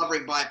Eagles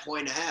covering by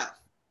 1.5.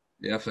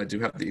 Yeah, I do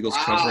have the Eagles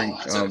covering.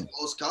 That's a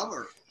close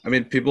cover. I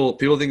mean, people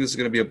think this is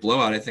going to be a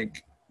blowout. I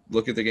think,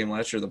 look at the game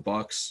last year. The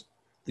Bucs,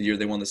 the year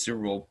they won the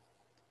Super Bowl,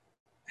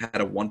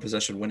 had a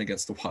one-possession win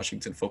against the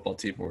Washington football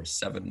team, who were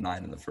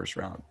 7-9 in the first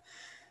round.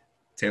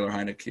 Taylor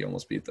Heineke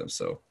almost beat them.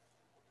 So,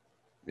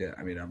 yeah,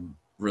 I mean, I'm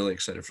really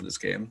excited for this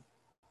game.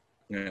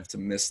 I'm going to have to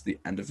miss the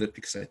end of it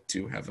because I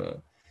do have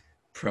a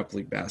prep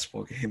league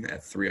basketball game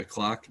at 3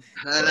 o'clock.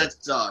 That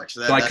sucks.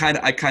 So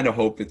I kind of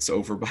hope it's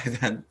over by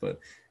then, but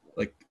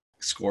like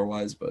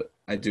score-wise. But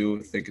I do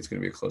think it's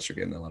going to be a closer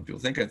game than a lot of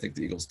people think. I think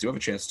the Eagles do have a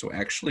chance to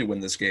actually win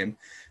this game.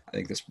 I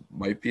think this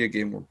might be a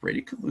game where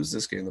Brady could lose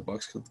this game. The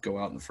Bucs could go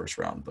out in the first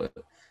round, but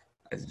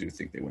I do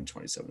think they win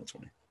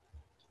 27-20.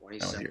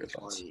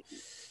 27-20.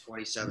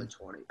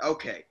 27-20.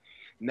 Okay.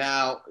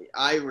 Now,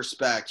 I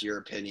respect your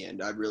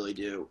opinion. I really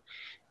do.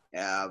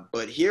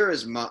 But here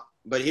is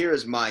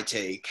my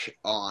take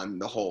on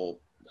the whole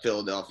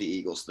Philadelphia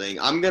Eagles thing.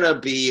 I'm going to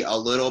be a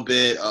little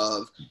bit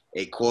of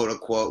a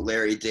quote-unquote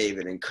Larry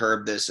David and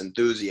curb this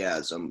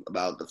enthusiasm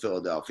about the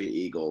Philadelphia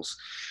Eagles.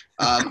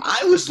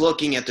 I was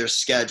looking at their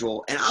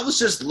schedule, and I was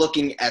just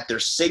looking at their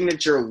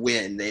signature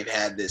win they've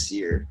had this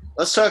year.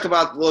 Let's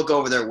look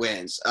over their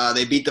wins.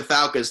 They beat the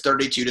Falcons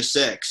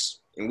 32-6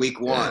 in week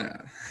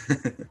 1.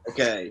 Yeah.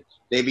 Okay.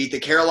 They beat the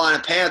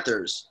Carolina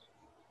Panthers,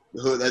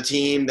 the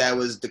team that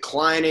was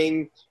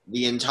declining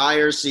the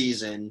entire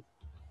season.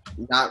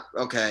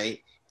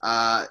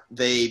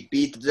 They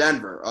beat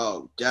Denver.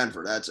 Oh,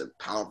 Denver, that's a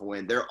powerful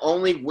win. Their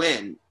only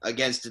win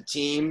against a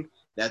team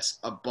that's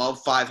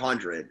above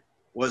 500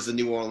 was the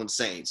New Orleans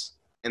Saints,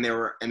 and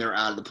they're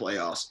out of the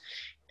playoffs.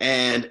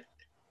 And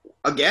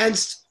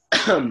against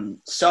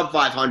sub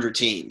 500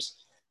 teams,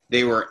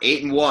 they were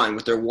 8-1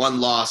 with their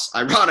one loss,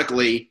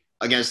 ironically,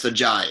 against the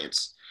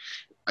Giants.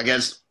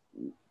 Against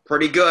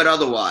pretty good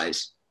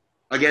otherwise.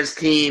 Against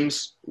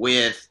teams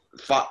with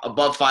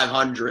above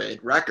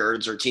 500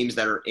 records or teams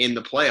that are in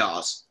the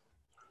playoffs,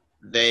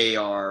 they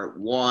are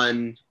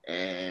 1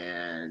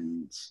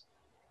 and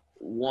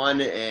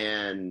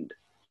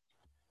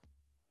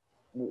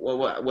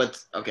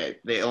okay,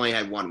 they only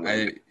had one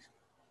win.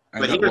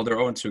 They're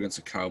 0-2 against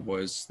the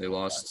Cowboys. They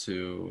lost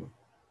to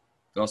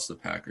the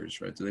Packers,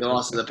 right? They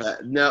lost to the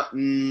Packers. No.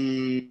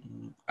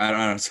 I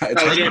don't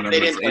know. They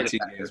didn't play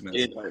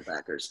the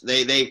Packers.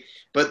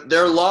 But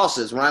their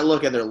losses, when I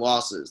look at their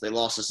losses, they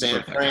lost to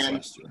San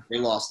Fran. They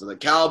lost to the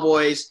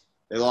Cowboys.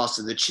 They lost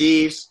to the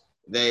Chiefs.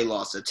 They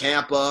lost to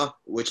Tampa,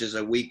 which is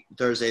a week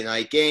Thursday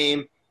night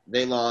game.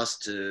 They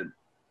lost to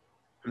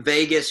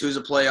Vegas, who's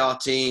a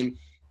playoff team.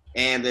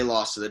 And they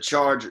lost to the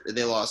Chargers.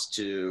 They lost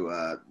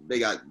to they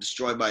got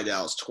destroyed by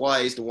Dallas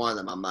twice. The one of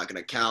them I'm not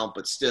going to count,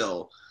 but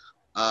still.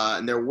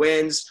 And their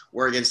wins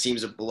were against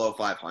teams of below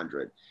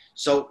 500.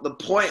 So the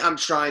point I'm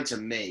trying to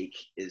make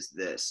is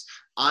this.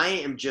 I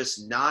am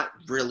just not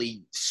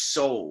really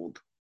sold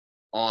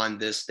on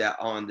this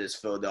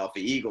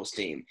Philadelphia Eagles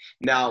team.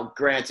 Now,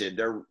 granted,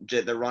 their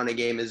running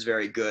game is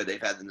very good.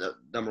 They've had the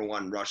number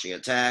 1 rushing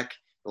attack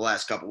the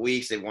last couple of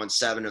weeks. They've won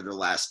 7 of their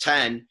last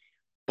 10.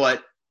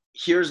 But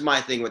here's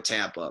my thing with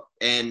Tampa,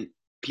 and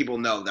people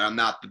know that I'm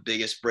not the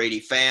biggest Brady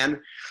fan,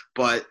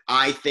 but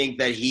I think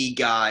that he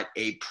got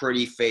a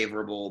pretty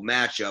favorable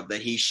matchup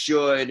that he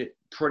should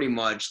pretty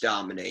much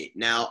dominate.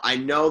 Now, I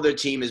know their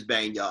team is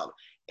banged up,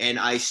 and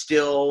I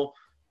still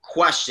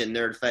question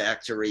their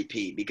fact to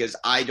repeat because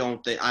I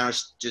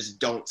just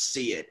don't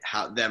see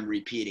them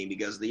repeating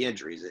because of the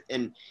injuries.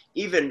 And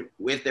even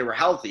if they were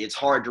healthy, it's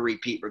hard to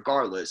repeat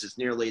regardless. It's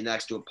nearly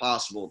next to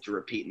impossible to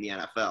repeat in the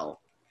NFL.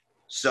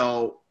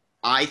 So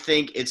I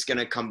think it's going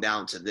to come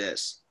down to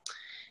this.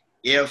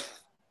 If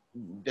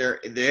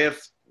Leonard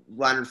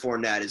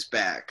Fournette is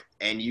back,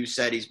 and you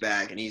said he's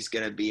back, and he's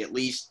going to be at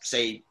least,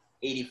 say,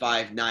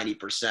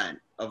 85-90%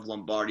 of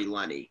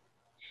Lombardi-Lenny.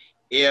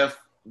 If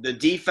the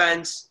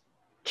defense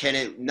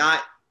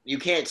you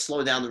can't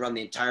slow down the run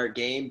the entire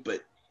game,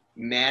 but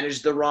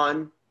manage the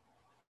run,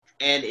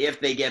 and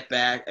if they get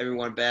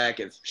everyone back,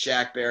 if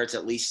Shaq Barrett's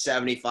at least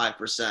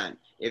 75%,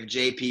 if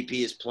JPP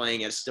is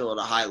playing still at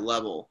a high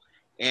level,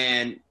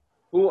 and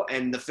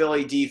the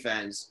Philly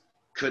defense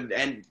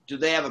do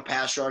they have a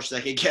pass rush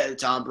that can get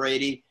Tom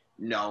Brady?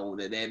 No,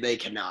 they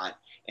cannot.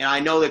 And I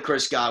know that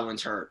Chris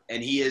Godwin's hurt,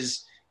 and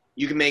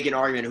you can make an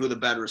argument who the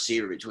better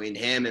receiver between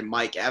him and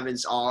Mike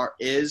Evans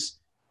is,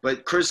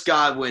 but Chris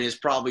Godwin is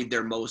probably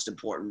their most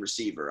important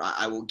receiver.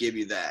 I will give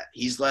you that.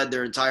 He's led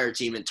their entire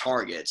team in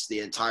targets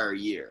the entire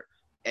year.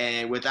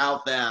 And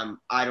without them,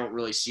 I don't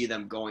really see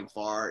them going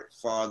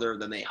farther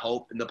than they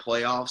hope in the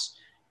playoffs.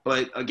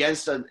 but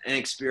against an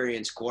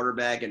inexperienced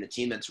quarterback and a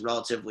team that's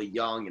relatively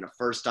young and a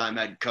first-time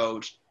head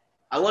coach,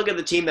 I look at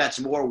the team that's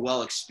more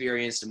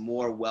well-experienced and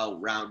more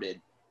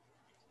well-rounded.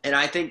 And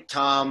I think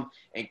Tom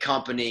and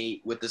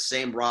company with the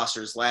same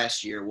rosters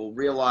last year will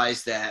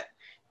realize that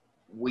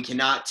we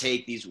cannot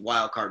take these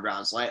wild card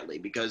rounds lightly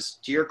because,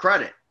 to your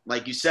credit,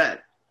 like you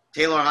said,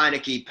 Taylor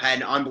Heineke had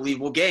an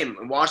unbelievable game,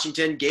 and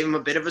Washington gave him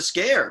a bit of a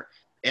scare.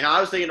 And I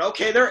was thinking,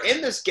 okay, they're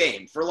in this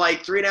game for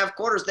like 3.5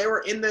 quarters. They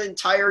were in the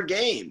entire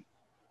game.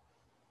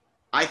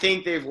 I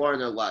think they've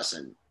learned their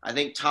lesson. I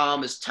think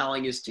Tom is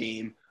telling his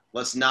team,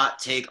 let's not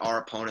take our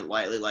opponent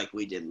lightly like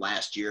we did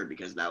last year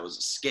because that was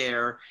a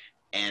scare.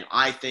 And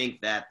I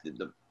think that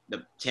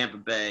the Tampa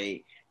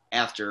Bay,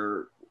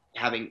 after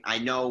having – I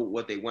know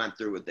what they went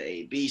through with the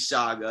A-B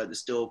saga, the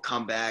still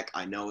comeback,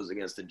 I know it was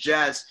against the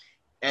Jets.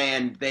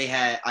 And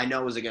I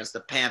know it was against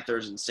the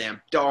Panthers and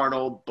Sam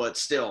Darnold, but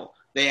still,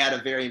 they had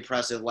a very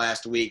impressive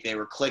last week. They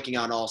were clicking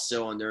on all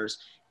cylinders.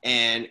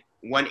 And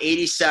when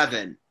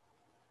 87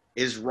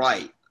 is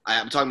right,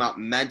 I'm talking about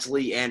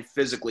mentally and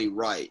physically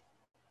right,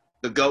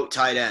 the GOAT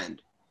tight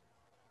end,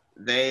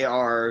 they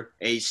are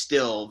a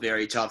still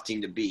very tough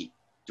team to beat.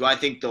 Do I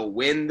think they'll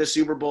win the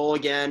Super Bowl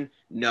again?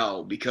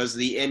 No, because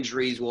the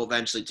injuries will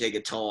eventually take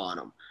a toll on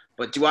them.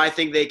 But do I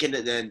think they can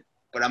then –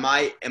 but am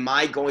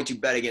I going to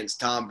bet against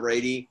Tom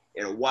Brady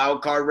in a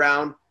wild card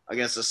round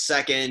against a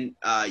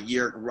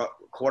second-year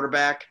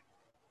quarterback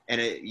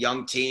and a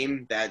young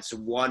team that's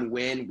one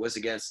win was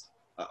against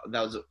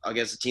that was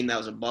against a team that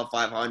was above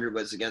 500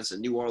 was against the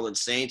New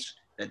Orleans Saints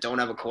that don't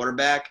have a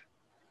quarterback?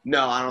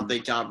 No, I don't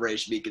think Tom Brady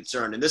should be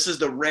concerned. And this is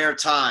the rare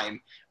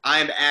time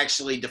I'm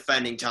actually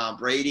defending Tom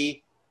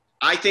Brady.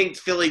 I think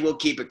Philly will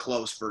keep it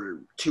close for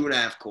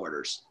 2.5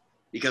 quarters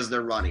because of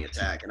their running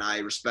attack, and I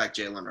respect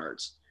Jalen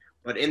Hurts.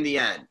 But in the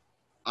end,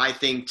 I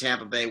think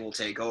Tampa Bay will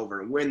take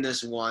over and win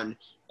this one,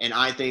 and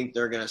I think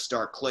they're going to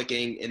start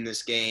clicking in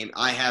this game.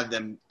 I have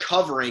them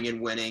covering and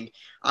winning.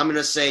 I'm going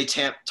to say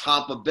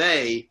Tampa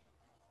Bay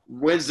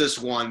wins this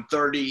one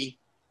 31-20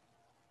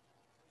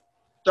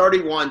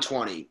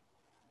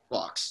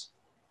 Bucks.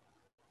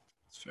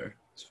 It's fair.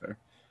 It's fair.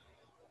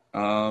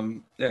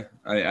 Yeah,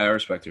 I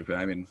respect your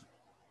opinion.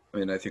 I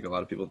mean, I think a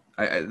lot of people.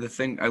 I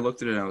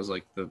looked at it and I was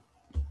like, the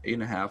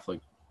 8.5,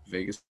 like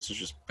Vegas is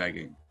just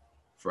begging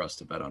for us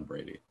to bet on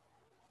Brady.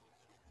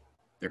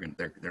 They're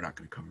not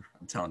gonna cover.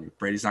 I'm telling you,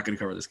 Brady's not gonna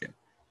cover this game.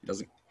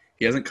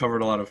 He hasn't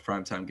covered a lot of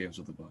primetime games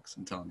with the Bucks.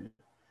 I'm telling you,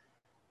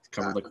 he's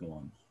covered like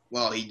one.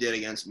 Well, he did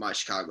against my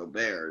Chicago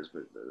Bears,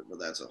 but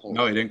that's a whole.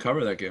 No, he didn't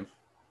cover that game.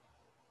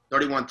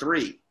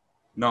 31-3.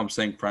 No, I'm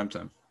saying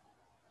primetime.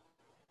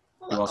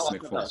 He lost to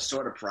Nick Foles.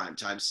 Sort of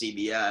primetime,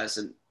 CBS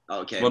and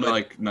okay. Well, no,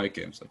 like night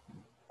games.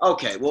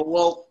 Okay,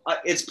 well,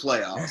 it's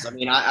playoffs. I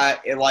mean,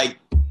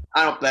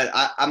 I don't bet.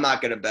 I'm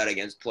not going to bet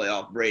against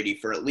playoff Brady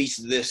for at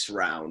least this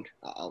round.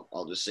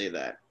 I'll just say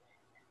that.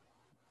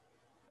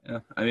 Yeah,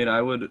 I mean,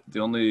 I would. The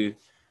only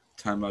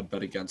time I'd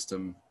bet against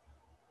him,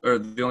 or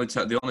the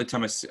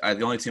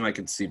only team I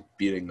can see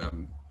beating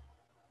them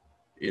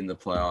in the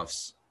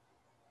playoffs,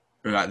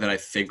 or that I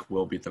think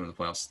will beat them in the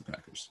playoffs, is the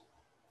Packers.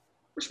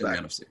 Respect.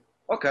 In the NFC.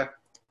 Okay.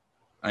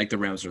 I think the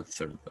Rams are the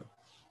third, though.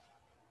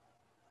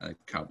 I think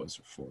Cowboys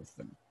are fourth,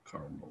 and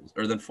Cardinals,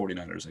 or then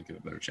 49ers. I give a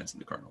better chance than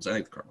the Cardinals. I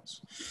think the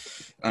Cardinals.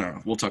 I don't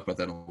know. We'll talk about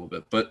that in a little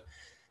bit. But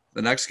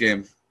the next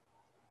game,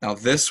 now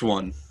this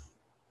one,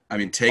 I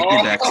mean, take me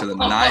back to the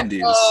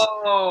 90s.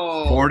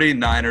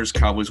 49ers,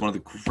 Cowboys, one of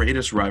the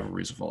greatest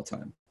rivalries of all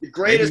time. The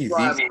greatest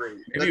rivalry.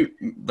 Maybe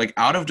like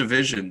out of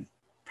division,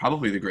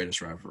 probably the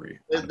greatest rivalry.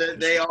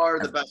 They are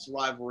the best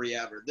rivalry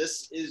ever.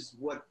 This is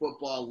what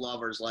football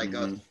lovers like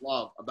us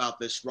love about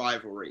this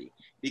rivalry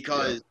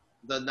because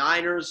the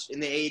Niners in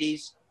the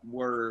 80s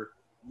were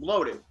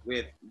loaded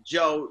with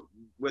Joe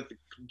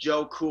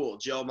Cool,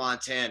 Joe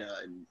Montana,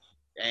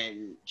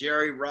 and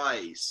Jerry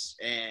Rice,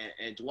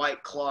 and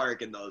Dwight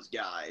Clark and those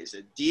guys.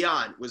 And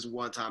Dion was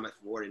one time a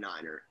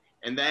 49er.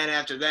 And then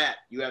after that,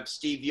 you have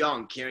Steve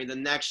Young carrying the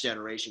next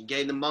generation,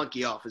 getting the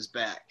monkey off his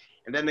back.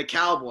 And then the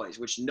Cowboys,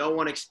 which no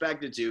one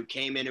expected to,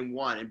 came in and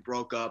won and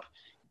broke up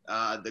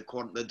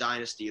the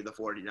dynasty of the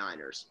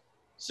 49ers.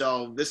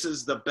 So this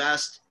is the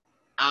best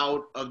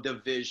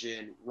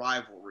out-of-division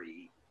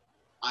rivalry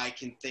I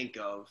can think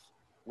of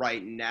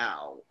right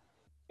now.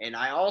 And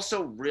I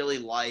also really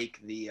like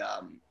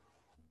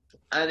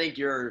I think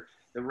the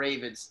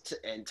Ravens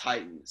and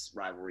Titans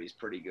rivalry is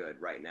pretty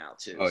good right now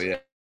too. Oh yeah.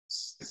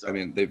 So, I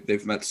mean,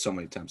 they've met so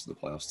many times in the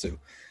playoffs too.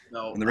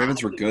 No, when the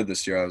Ravens were good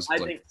this year, I was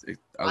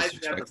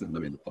expecting them to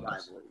be in the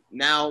playoffs.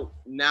 Now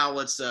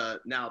let's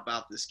now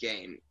about this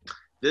game.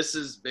 This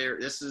is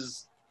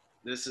the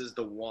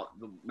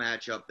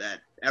matchup that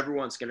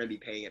everyone's going to be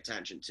paying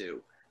attention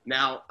to.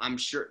 Now, I'm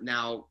sure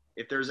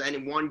if there's any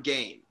one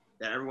game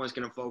that everyone's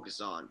going to focus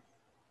on,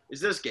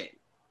 is this game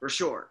for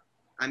sure.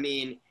 I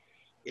mean,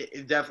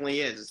 it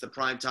definitely is. It's the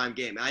primetime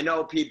game. I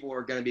know people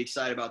are going to be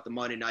excited about the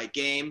Monday night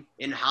game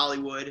in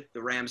Hollywood,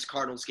 the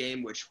Rams-Cardinals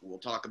game, which we'll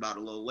talk about a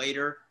little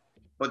later.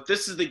 But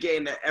this is the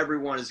game that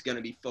everyone is going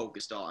to be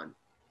focused on.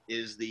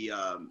 is the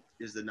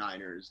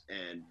Niners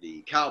and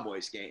the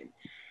Cowboys game.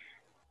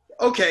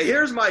 Okay,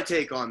 here's my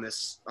take on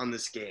this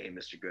game,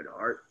 Mr.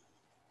 Goodhart.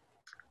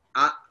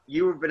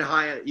 You have been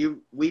high.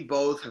 We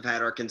both have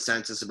had our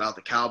consensus about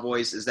the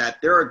Cowboys is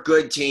that they're a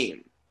good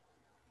team,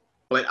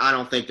 but I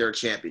don't think they're a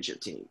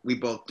championship team. We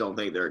both don't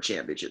think they're a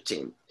championship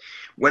team.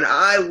 When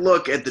I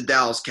look at the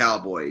Dallas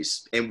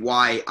Cowboys and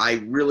why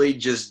I really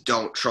just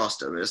don't trust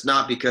them, it's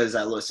not because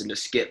I listen to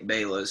Skip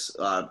Bayless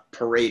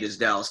parade his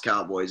Dallas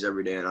Cowboys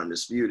every day on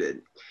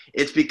Undisputed.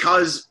 It's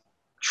because,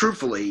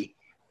 truthfully,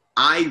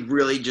 I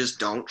really just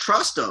don't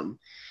trust them.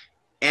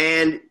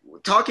 And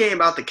talking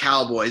about the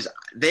Cowboys,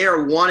 they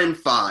are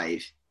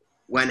 1-5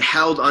 when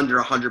held under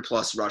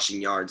 100-plus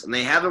rushing yards, and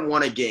they haven't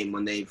won a game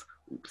when they've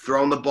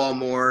thrown the ball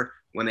more,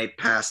 when they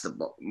pass the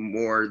ball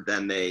more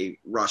than they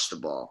rush the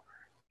ball.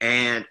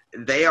 And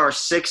they are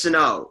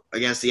 6-0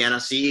 against the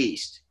NFC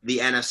East, the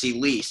NFC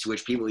least,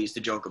 which people used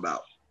to joke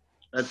about.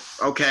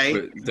 That's okay.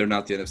 But they're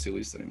not the NFC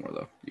least anymore,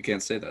 though. You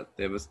can't say that.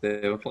 They have a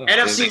playoff.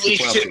 NFC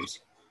least too.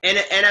 And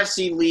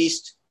NFC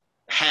least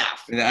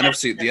half. And the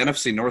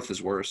NFC North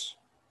is worse.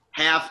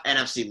 Half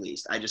NFC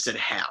least. I just said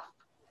half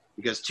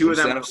because two of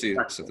them. NFC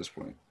East at this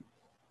point.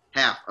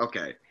 Half,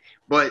 okay,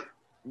 but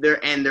they're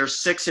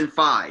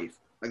 6-5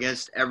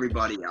 against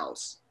everybody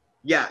else.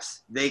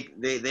 Yes, they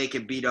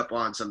can beat up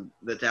on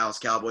the Dallas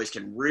Cowboys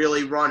can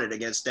really run it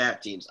against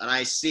stat teams. And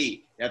I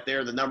see that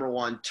they're the number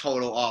one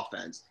total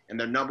offense and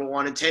they're number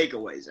one in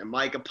takeaways. And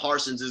Micah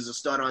Parsons is a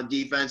stud on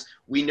defense.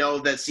 We know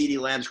that CeeDee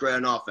Lamb's great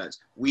on offense.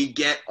 We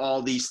get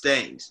all these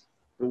things.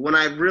 But when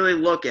I really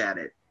look at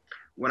it,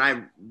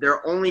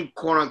 their only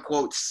quote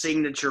unquote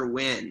signature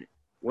win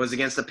was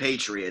against the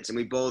Patriots. And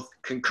we both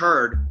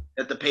concurred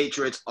that the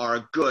Patriots are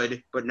a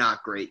good but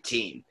not great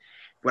team.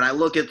 When I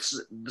look at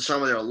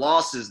some of their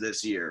losses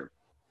this year,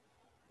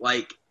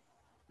 like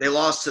they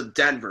lost to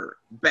Denver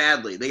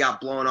badly. They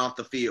got blown off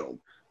the field.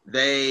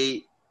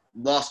 They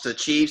lost to the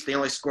Chiefs. They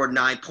only scored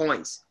 9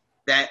 points.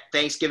 That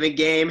Thanksgiving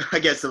game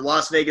against the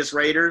Las Vegas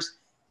Raiders,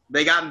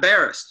 they got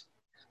embarrassed.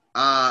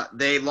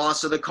 They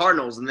lost to the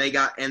Cardinals, and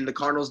the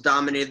Cardinals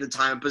dominated the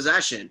time of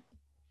possession.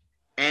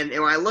 And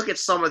when I look at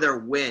some of their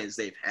wins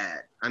they've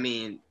had, I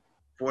mean,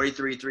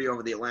 43-3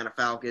 over the Atlanta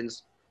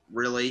Falcons,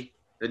 really?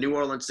 The New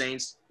Orleans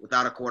Saints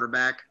without a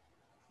quarterback,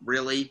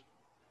 really?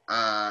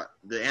 The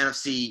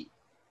NFC,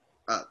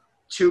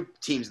 two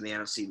teams in the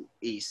NFC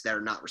East that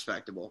are not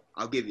respectable.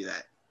 I'll give you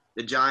that.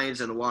 The Giants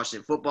and the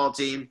Washington football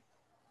team,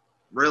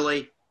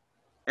 really?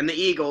 And the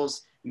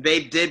Eagles,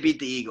 they did beat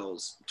the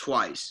Eagles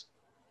twice.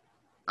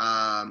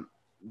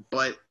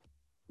 But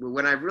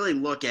when I really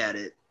look at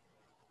it,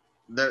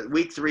 the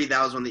week 3,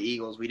 that was when the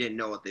Eagles, we didn't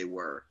know what they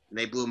were. And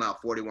they blew them out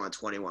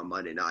 41-21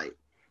 Monday night.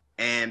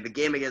 And the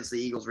game against the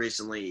Eagles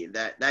recently,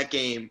 that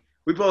game,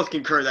 we both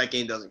concur that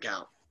game doesn't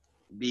count.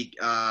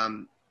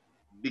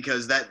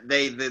 Because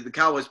the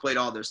Cowboys played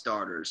all their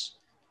starters.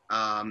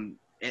 And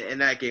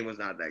that game was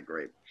not that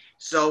great.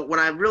 So when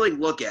I really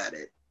look at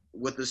it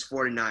with this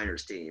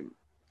 49ers team,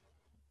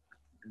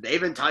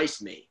 they've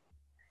enticed me.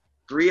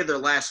 3 of their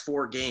last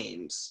 4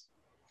 games,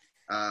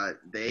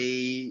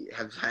 they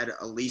have had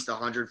at least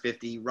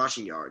 150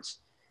 rushing yards.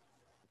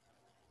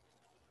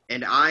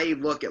 And I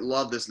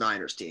love this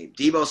Niners team.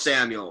 Deebo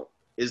Samuel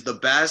is the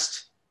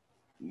best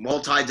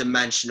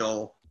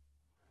multi-dimensional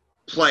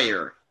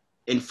player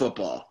in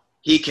football.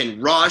 He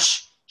can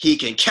rush, he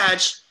can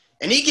catch,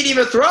 and he can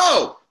even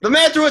throw. The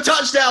man threw a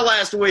touchdown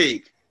last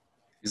week.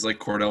 He's like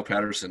Cordell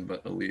Patterson,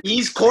 but elite.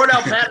 He's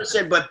Cordell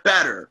Patterson, but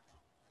better.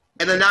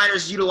 And the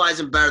Niners utilize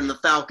him better than the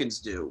Falcons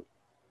do.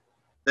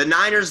 The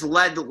Niners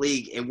led the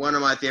league in one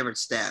of my favorite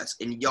stats,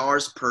 in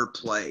yards per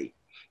play.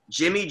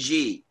 Jimmy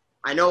G,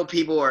 I know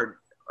people are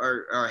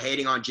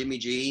hating on Jimmy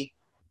G,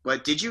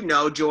 but did you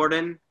know,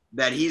 Jordan,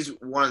 that he's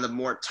one of the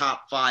more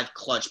top 5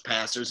 clutch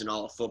passers in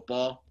all of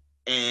football,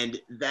 and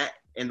that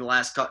in the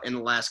last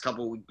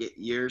couple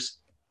years,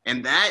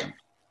 and that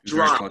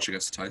drive, very clutch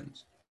against the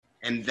Titans,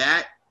 and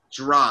that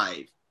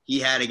drive he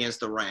had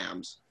against the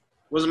Rams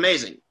was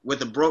amazing with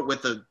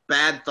the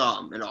bad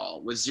thumb and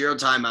all, with 0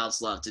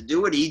 timeouts left to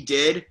do what he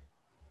did.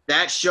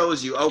 That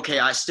shows you, okay,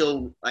 I'm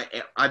still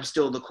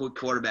the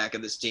quarterback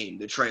of this team,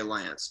 the Trey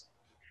Lance.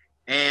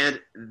 And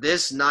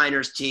this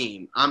Niners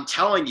team, I'm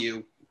telling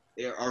you,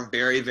 they are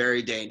very,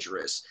 very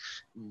dangerous.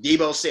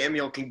 Deebo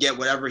Samuel can get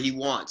whatever he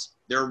wants.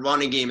 Their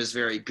running game is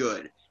very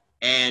good.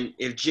 And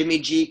if Jimmy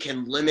G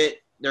can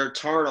limit their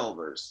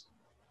turnovers,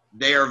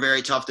 they are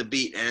very tough to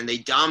beat. And they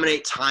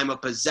dominate time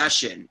of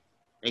possession.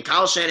 And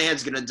Kyle Shanahan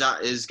is going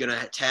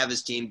to have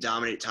his team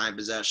dominate time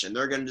possession.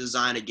 They're going to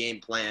design a game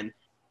plan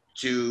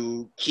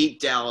to keep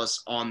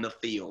Dallas on the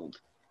field.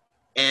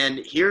 And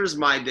here's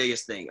my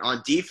biggest thing.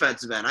 On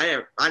defensive end,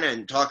 I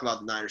didn't talk about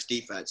the Niners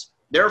defense.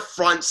 Their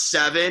front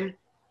 7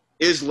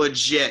 is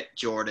legit,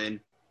 Jordan,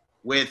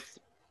 with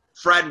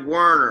Fred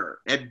Warner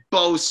and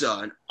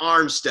Bosa and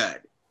Armstead.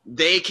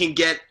 They can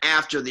get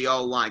after the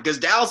O-line. Because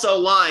Dallas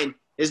O-line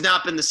has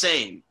not been the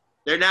same.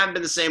 They've not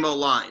been the same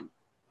O-line.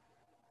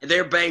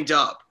 They're banged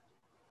up.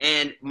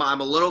 And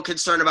I'm a little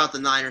concerned about the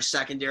Niners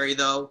secondary,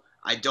 though.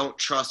 I don't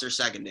trust their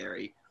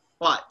secondary.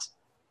 But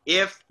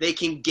if they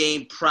can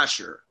gain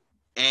pressure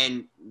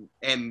and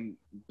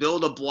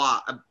build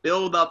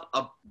up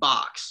a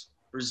box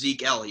for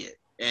Zeke Elliott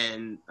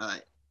and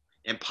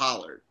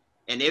Pollard,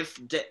 and if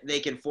they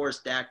can force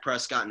Dak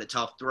Prescott into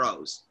tough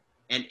throws,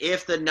 and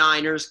if the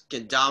Niners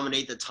can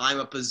dominate the time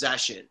of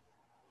possession,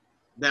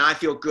 then I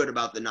feel good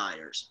about the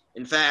Niners.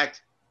 In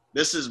fact,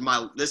 this is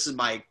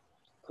my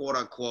quote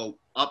unquote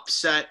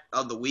upset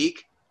of the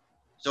week.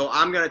 So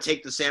I'm going to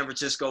take the San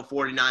Francisco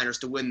 49ers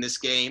to win this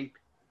game.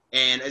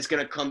 And it's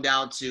going to come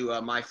down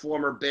to my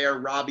former Bear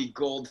Robbie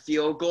Gould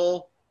field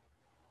goal.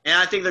 And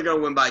I think they're going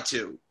to win by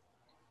 2.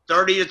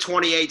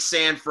 30-28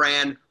 San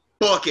Fran.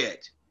 Book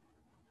it.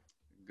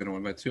 Going to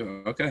win by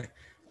 2. Okay.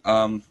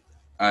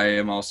 I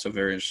am also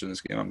very interested in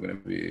this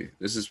game.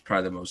 This is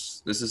probably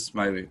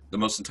the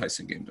most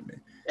enticing game to me.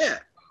 Yeah.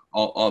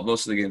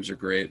 Most of the games are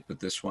great, but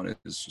this one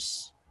is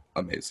just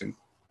amazing.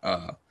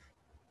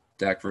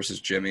 Dak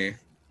versus Jimmy.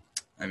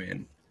 I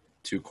mean,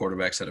 2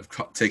 quarterbacks that have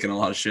taken a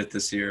lot of shit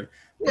this year.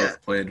 Yeah.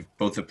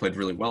 Both have played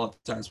really well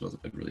at times. Both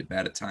have been really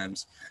bad at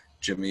times.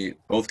 Jimmy,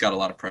 both got a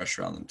lot of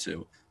pressure on them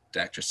too.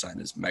 Dak just signed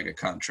his mega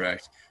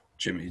contract.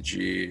 Jimmy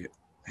G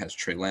has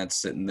Trey Lance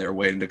sitting there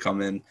waiting to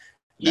come in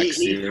next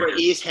year.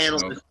 He's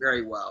handled this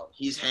very well.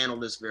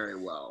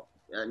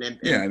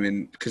 Yeah, I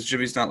mean, because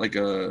Jimmy's he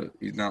hasn't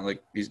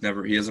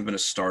been a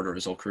starter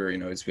his whole career. You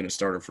know, he's been a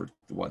starter for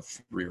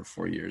 3 or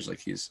 4 years. Like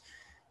he's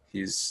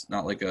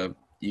not like a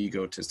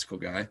egotistical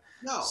guy.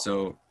 No.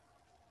 So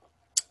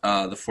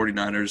the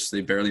 49ers,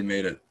 they barely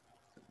made it.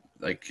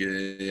 Like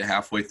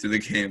halfway through the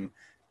game,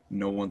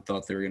 no one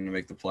thought they were going to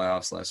make the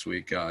playoffs last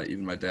week.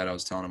 Even my dad, I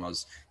was telling him,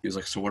 he was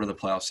like, so what are the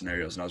playoff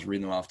scenarios? And I was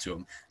reading them off to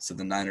him. So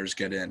the Niners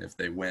get in if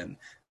they win.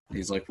 And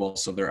he's like, well,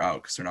 so they're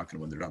out because they're not going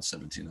to win. They're down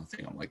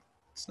 17-0. I'm like,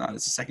 it's not.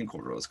 It's the second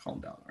quarter. Let's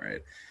calm down, all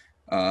right?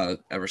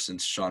 Ever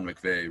since Sean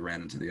McVay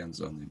ran into the end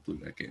zone, they blew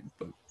that game.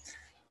 But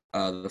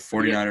the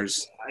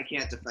 49ers, I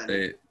can't defend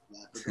it.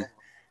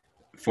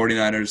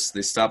 49ers,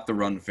 they stopped the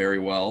run very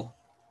well.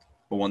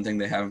 But one thing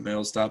they haven't been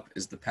able to stop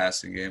is the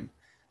passing game.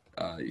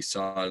 You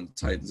saw in the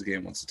Titans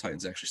game, once the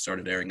Titans actually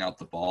started airing out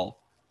the ball,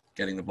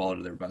 getting the ball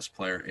to their best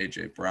player,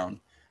 A.J.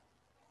 Brown,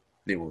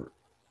 they were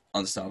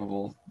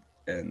unstoppable.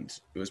 And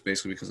it was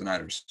basically because the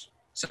Niners'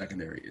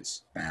 secondary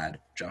is bad.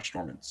 Josh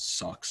Norman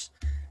sucks.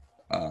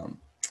 And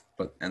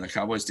the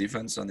Cowboys'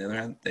 defense, on the other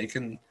hand, they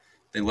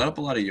let up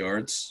a lot of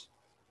yards,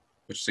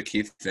 which is a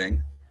key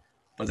thing,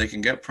 but they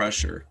can get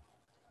pressure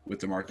with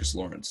DeMarcus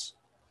Lawrence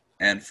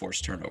and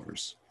force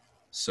turnovers.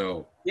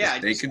 So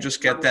they can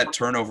just get that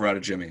turnover out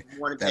of Jimmy,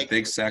 that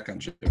big sack on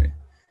Jimmy,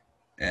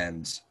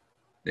 and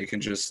they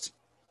can just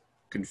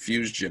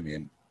confuse Jimmy.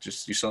 And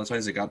just you saw the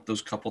times they got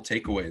those couple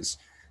takeaways,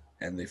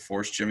 and they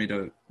forced Jimmy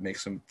to make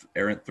some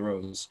errant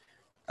throws.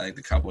 I think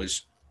the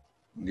Cowboys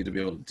need to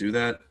be able to do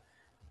that.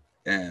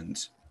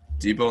 And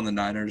Debo and the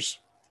Niners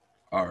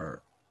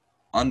are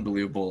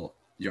unbelievable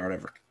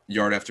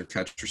yard after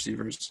catch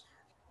receivers.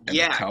 And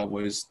the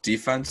Cowboys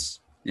defense,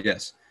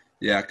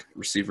 yak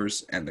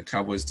receivers, and the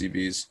Cowboys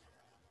DBs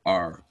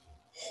are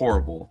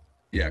horrible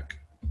yak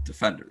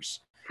defenders.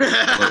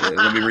 Let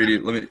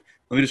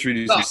me just read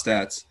you some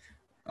stats.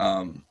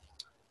 The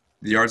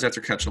yards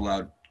after catch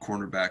allowed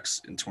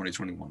cornerbacks in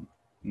 2021.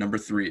 Number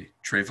 3,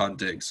 Trayvon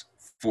Diggs,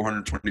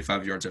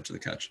 425 yards after the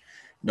catch.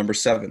 Number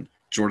 7,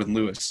 Jordan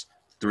Lewis,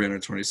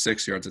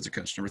 326 yards after the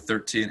catch. Number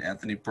 13,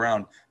 Anthony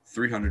Brown,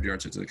 300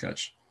 yards after the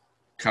catch.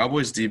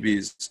 Cowboys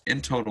DBs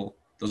in total,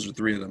 those are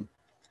 3 of them,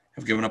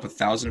 have given up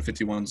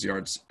 1,051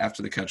 yards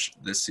after the catch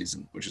this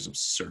season, which is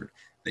absurd.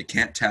 They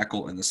can't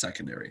tackle in the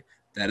secondary.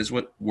 That is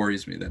what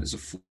worries me. That is a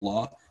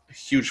flaw, a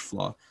huge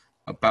flaw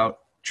about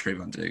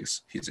Trayvon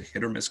Diggs. He's a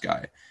hit-or-miss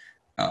guy.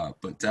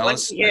 But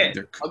Dallas,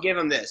 I'll give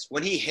him this.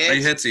 When he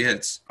hits, he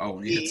hits.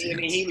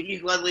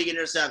 He's led league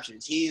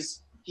interceptions.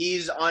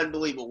 He's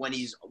unbelievable when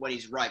he's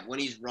right. When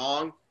he's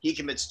wrong, he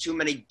commits too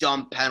many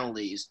dumb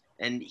penalties,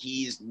 and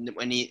he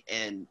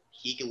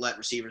can let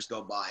receivers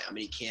go by. I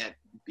mean, he can't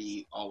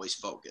be always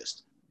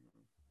focused.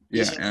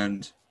 Yeah,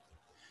 and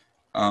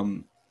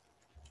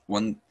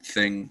one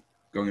thing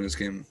going into this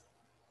game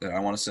that I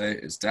want to say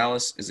is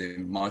Dallas is a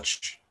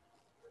much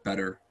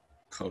better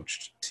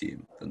coached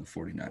team than the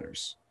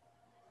 49ers.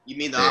 You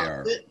mean the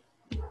opposite?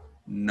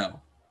 No.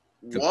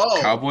 The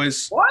Whoa.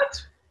 Cowboys.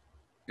 What?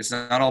 It's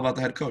not all about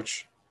the head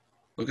coach.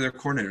 Look at their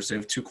coordinators. They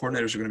have 2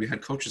 coordinators who are going to be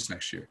head coaches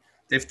next year.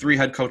 They have 3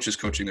 head coaches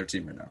coaching their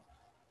team right now.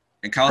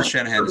 And Kyle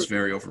Shanahan is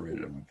very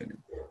overrated, in my opinion.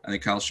 I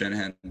think Kyle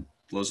Shanahan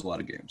blows a lot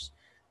of games.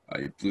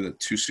 He blew the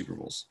 2 Super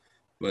Bowls.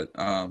 But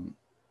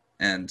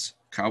and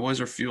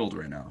Cowboys are fueled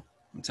right now.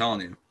 I'm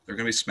telling you. They're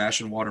going to be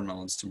smashing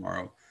watermelons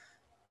tomorrow.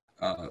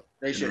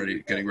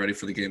 Getting ready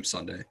for the game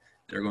Sunday.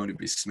 They're going to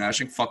be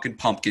smashing fucking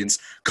pumpkins.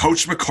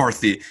 Coach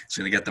McCarthy is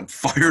going to get them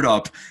fired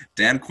up.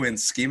 Dan Quinn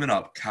scheming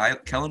up.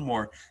 Kellen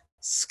Moore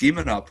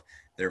scheming up.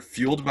 They're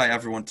fueled by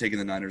everyone taking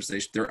the Niners.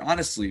 They're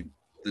honestly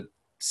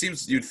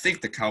seems you'd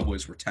think the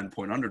Cowboys were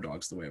 10-point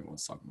underdogs the way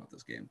everyone's talking about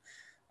this game.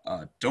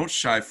 Don't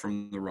shy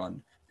from the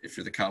run if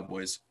you're the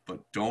Cowboys, but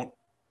don't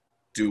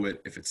do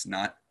it if it's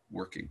not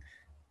working.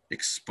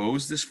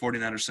 Expose this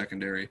 49ers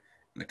secondary,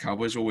 and the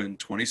Cowboys will win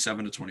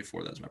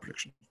 27-24. That's my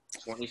prediction.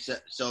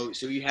 27. So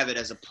you have it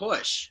as a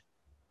push.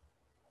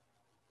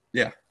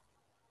 Yeah.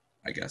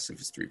 I guess if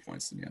it's 3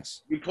 points, then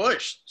yes. You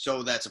pushed,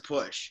 so that's a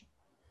push.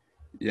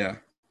 Yeah.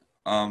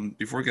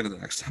 Before we get to the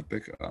next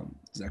topic,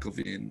 Zach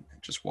LaVine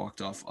just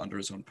walked off under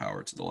his own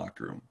power to the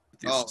locker room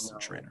with the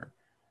assistant trainer.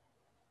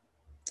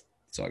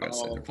 That's all I gotta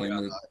say.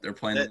 They're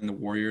playing the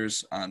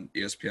Warriors on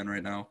ESPN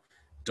right now.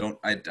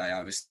 I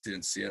obviously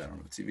didn't see it. I don't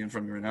have a TV in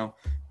front of me right now,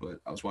 but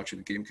I was watching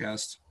the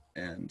Gamecast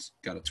and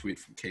got a tweet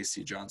from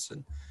KC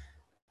Johnson,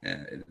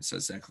 and it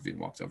says Zach LaVine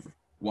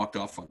walked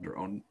off under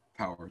own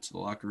power to the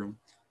locker room.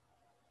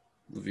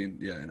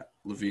 And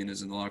LaVine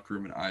is in the locker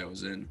room and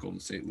Iowa's in. Golden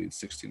State leads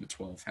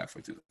 16-12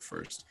 halfway through the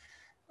first.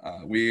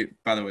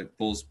 By the way,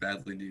 Bulls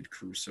badly need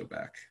Caruso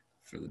back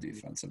for the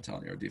defense. I'm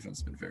telling you, our defense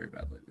has been very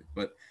bad lately.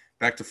 But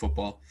back to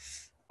football.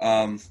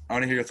 I want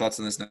to hear your thoughts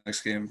on this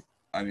next game.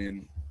 I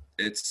mean,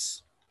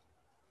 it's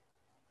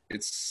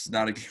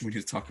not a game we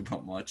need to talk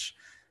about much.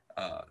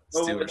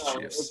 Steelers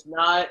Chiefs. It's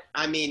not.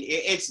 I mean,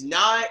 it's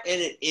not,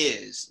 and it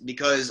is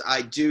because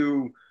I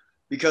do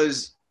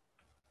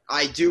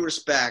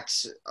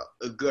respect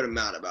a good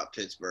amount about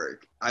Pittsburgh.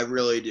 I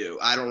really do.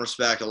 I don't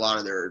respect a lot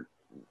of their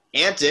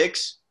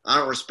antics. I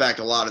don't respect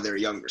a lot of their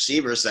young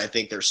receivers. I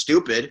think they're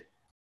stupid,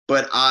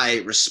 but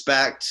I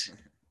respect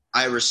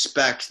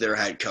their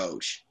head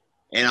coach.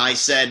 And I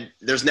said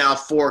there's now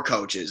 4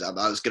 coaches. I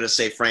was going to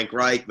say Frank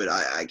Reich, but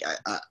I'm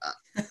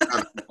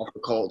off the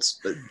Colts.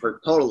 But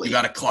totally. You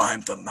got to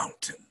climb the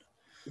mountain.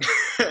 It's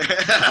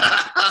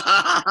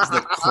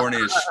the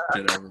corniest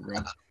shit ever, bro.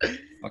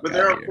 But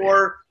there are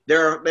 4.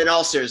 In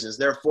all seriousness,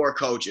 there are 4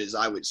 coaches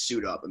I would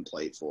suit up and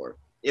play for.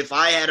 If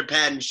I had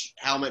a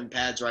helmet and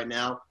pads right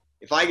now,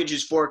 if I could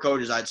choose 4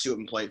 coaches, I'd suit up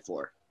and play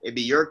for. It'd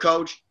be your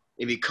coach,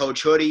 it'd be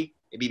Coach Hoodie,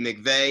 it'd be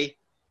McVay,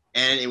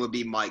 and it would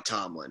be Mike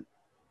Tomlin.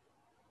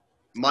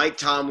 Mike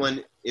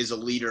Tomlin is a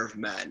leader of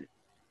men.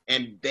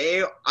 And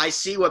I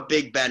see what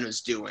Big Ben was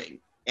doing.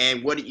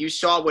 And you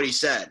saw what he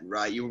said,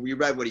 right? You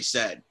read what he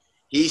said.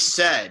 He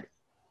said,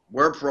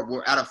 we're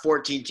out of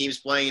 14 teams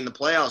playing in the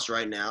playoffs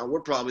right now.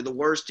 We're probably the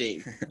worst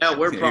team. No,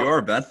 you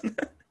are, Ben.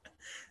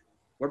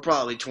 We're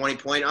probably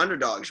 20-point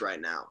underdogs right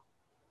now.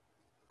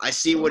 I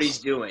see what he's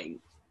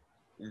doing.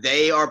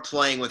 They are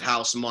playing with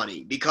house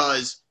money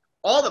because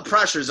all the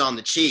pressure's on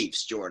the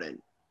Chiefs, Jordan.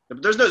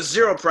 There's no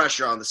zero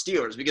pressure on the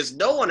Steelers because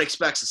no one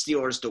expects the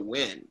Steelers to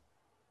win.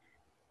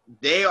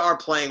 They are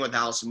playing with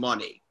house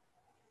money.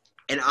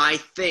 And I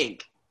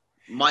think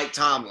Mike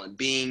Tomlin,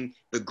 being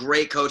the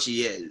great coach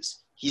he is,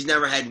 he's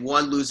never had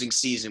one losing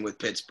season with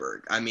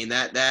Pittsburgh. I mean,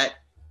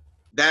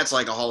 that's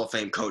like a Hall of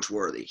Fame coach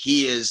worthy.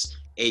 He is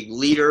a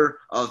leader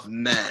of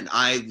men.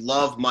 I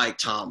love Mike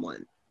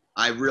Tomlin.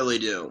 I really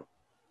do.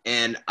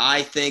 And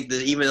I think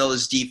that even though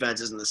his defense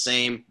isn't the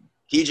same,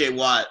 TJ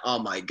Watt, oh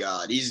my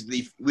God,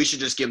 we should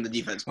just give him the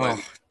defense play.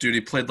 Oh, dude,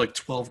 he played like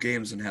 12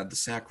 games and had the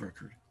sack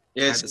record.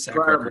 It's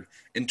incredible.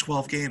 In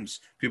 12 games.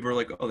 People are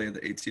like, oh, they had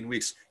the 18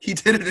 weeks. He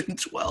did it in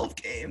 12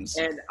 games.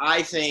 And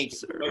I think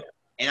the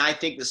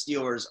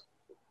Steelers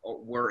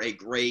were a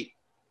great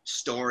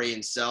story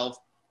in self,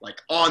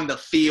 like on the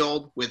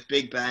field with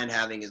Big Ben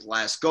having his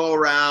last go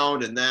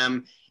around and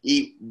them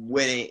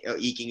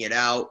eking it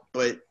out.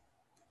 But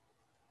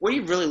when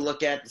you really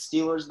look at the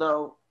Steelers,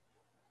 though,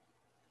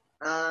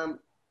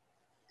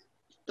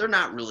 they're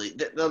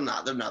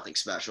nothing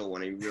special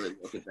when you really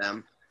look at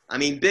them. I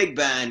mean, Big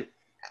Ben,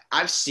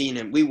 I've seen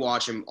him. We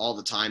watch him all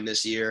the time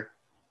this year.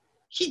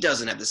 He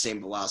doesn't have the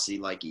same velocity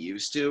like he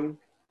used to.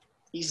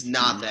 He's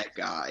not that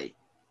guy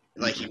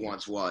like he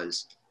once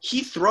was.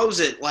 He throws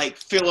it like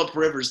Phillip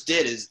Rivers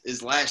did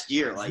his last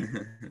year. Like,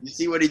 you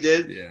see what he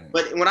did? Yeah.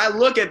 But when I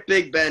look at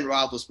Big Ben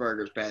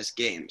Roethlisberger's past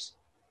games,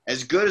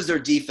 as good as their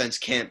defense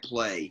can't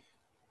play,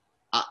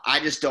 I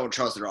just don't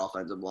trust their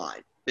offensive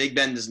line. Big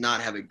Ben does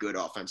not have a good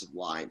offensive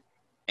line.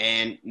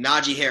 And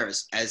Najee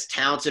Harris, as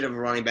talented of a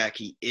running back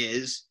he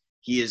is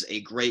a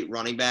great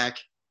running back.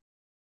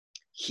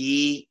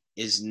 He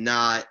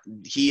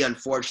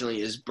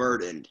unfortunately is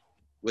burdened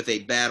with a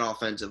bad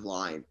offensive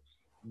line.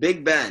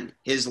 Big Ben,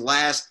 his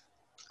last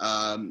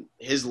 3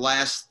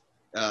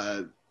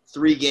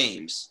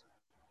 games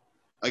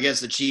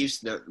against the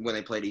Chiefs, when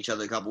they played each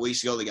other a couple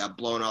weeks ago, they got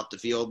blown off the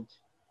field.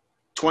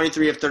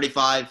 23 of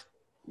 35,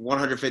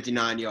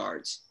 159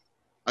 yards.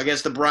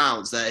 Against the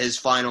Browns, his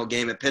final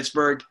game at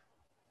Pittsburgh,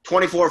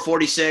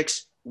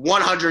 24-46,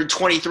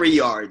 123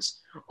 yards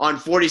on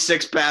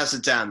 46 pass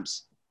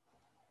attempts.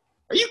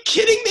 Are you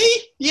kidding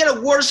me? He had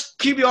a worse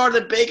QBR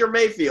than Baker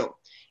Mayfield.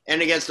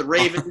 And against the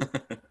Ravens,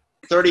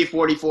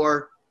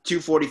 30-44,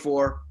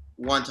 244,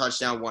 1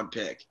 touchdown, 1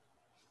 pick.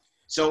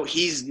 So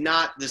he's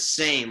not the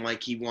same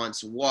like he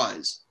once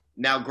was.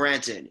 Now,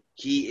 granted,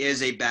 he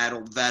is a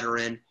battled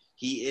veteran.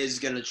 He is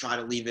going to try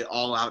to leave it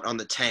all out on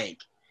the tank,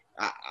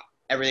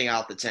 everything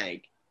out the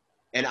tank.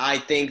 And I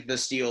think the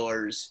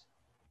Steelers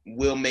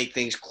will make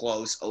things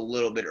close a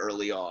little bit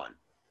early on.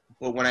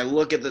 But when I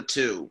look at the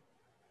two,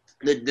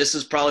 this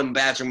is probably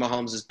Patrick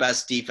Mahomes'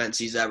 best defense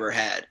he's ever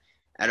had.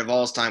 out of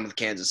all his time with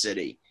Kansas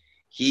City.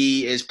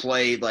 He is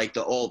played like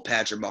the old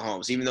Patrick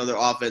Mahomes, even though their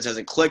offense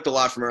hasn't clicked a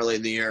lot from early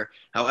in the year.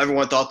 How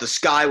everyone thought the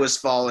sky was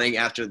falling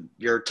after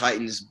your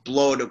Titans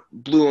blew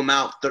them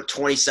out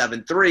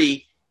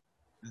 27-3.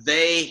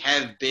 They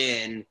have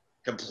been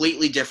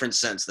completely different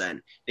since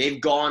then. They've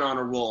gone on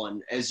a roll,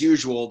 and as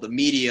usual, the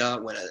media,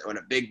 when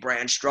a big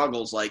brand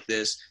struggles like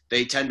this,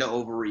 they tend to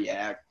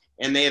overreact,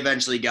 and they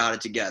eventually got it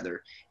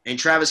together. And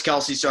Travis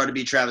Kelce started to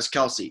be Travis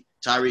Kelce.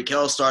 Tyreek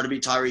Hill started to be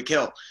Tyreek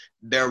Hill.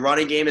 Their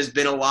running game has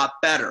been a lot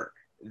better.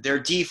 Their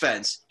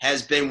defense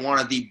has been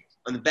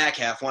in the back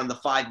half, one of the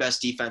 5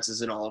 best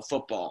defenses in all of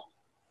football.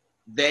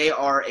 They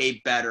are a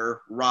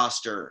better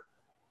roster.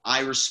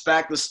 I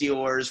respect the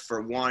Steelers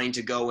for wanting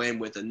to go in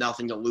with a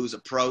nothing-to-lose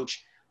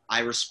approach. I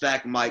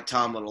respect Mike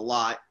Tomlin a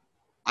lot.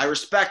 I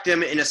respect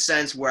him in a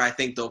sense where I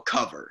think they'll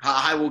cover.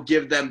 I will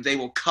give them – they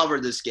will cover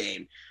this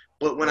game.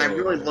 But when I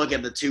really look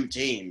at the two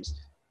teams,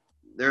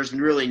 there's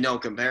really no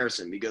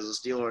comparison because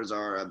the Steelers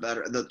are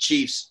the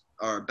Chiefs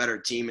are a better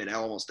team in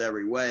almost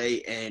every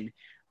way, and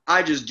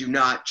I just do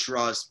not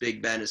trust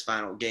Big Ben his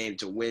final game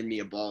to win me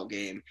a ball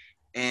game.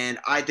 And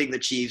I think the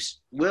Chiefs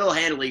will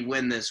handily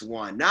win this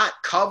one. Not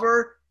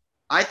cover.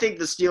 I think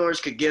the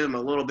Steelers could give them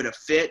a little bit of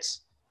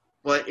fits,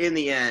 but in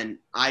the end,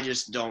 I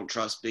just don't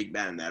trust Big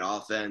Ben in that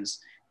offense.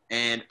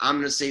 And I'm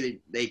going to say that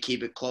they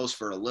keep it close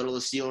for a little, the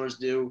Steelers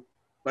do,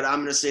 but I'm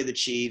going to say the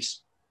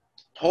Chiefs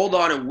hold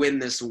on and win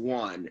this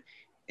one.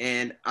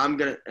 And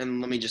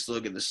let me just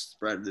look at the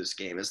spread of this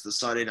game. It's the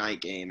Sunday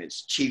night game.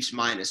 It's Chiefs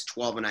minus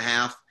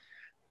 12.5.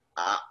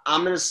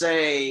 I'm going to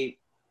say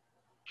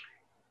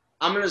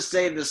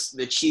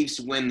the Chiefs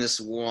win this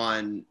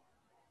one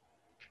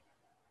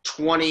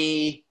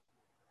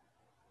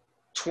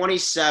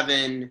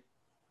 27-17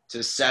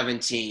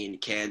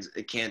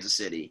 Kansas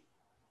City.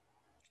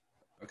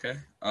 Okay.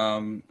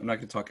 I'm not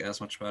going to talk as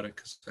much about it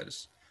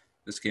because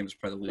this game is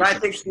probably the least. But I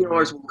think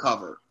Steelers will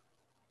cover.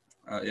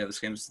 This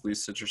game is the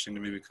least interesting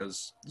to me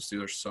because the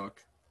Steelers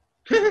suck.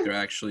 They're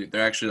actually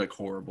like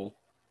horrible.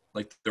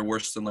 Like they're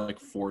worse than like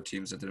 4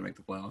 teams that didn't make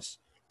the playoffs.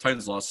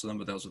 Titans lost to them,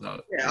 but that was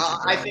without. Yeah,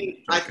 I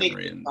think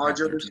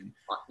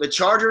the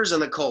Chargers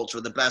and the Colts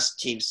were the best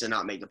teams to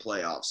not make the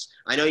playoffs.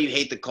 I know you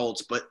hate the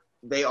Colts, but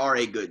they are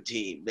a good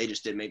team. They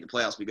just didn't make the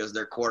playoffs because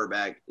their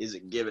quarterback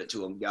isn't give it to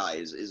them guy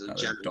is a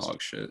generous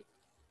dog shit.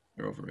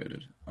 They're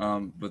overrated.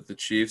 But the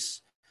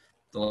Chiefs,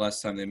 the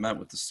last time they met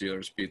with the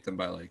Steelers, beat them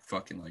by like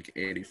fucking like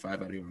 85. I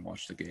didn't even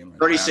watch the game.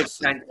 Like,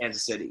 36-10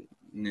 Kansas City.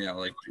 Yeah,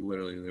 like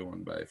literally they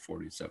won by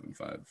 47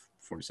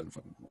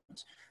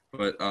 points.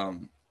 But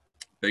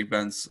Big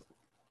Ben's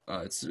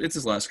it's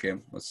his last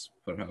game. Let's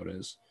put it how it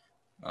is.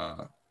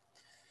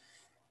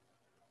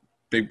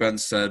 Big Ben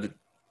said,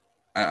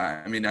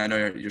 I mean, I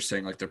know you're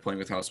saying like they're playing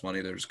with house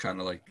money. They're just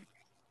kind of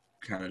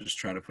just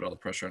trying to put all the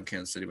pressure on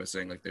Kansas City by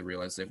saying like they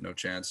realize they have no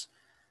chance.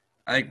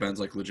 I think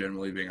Ben's like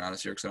legitimately being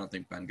honest here because I don't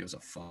think Ben gives a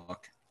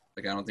fuck.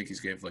 Like I don't think he's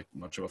gave like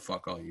much of a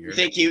fuck all year. You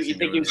think he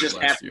was just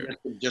happy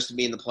just to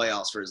be in the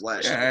playoffs for his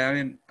last year?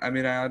 Yeah, I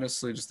mean, I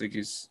honestly just think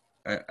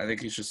I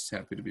think he's just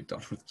happy to be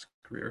done with his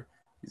career.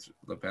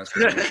 The past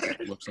couple years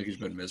looks like he's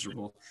been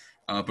miserable.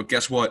 But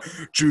guess what?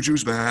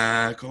 Juju's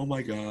back. Oh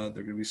my God,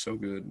 they're gonna be so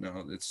good.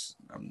 No,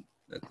 I'm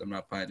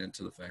not buying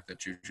into the fact that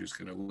Juju's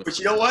gonna lift. But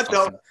you know what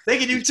though? They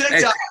can do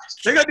TikTok.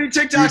 They're gonna do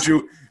TikTok.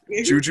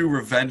 Juju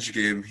revenge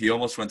game. He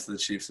almost went to the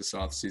Chiefs this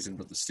offseason,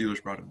 but the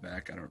Steelers brought him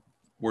back.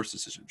 Worst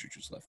decision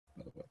Juju's left,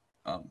 by the way.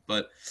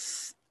 But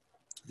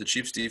the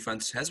Chiefs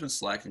defense has been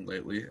slacking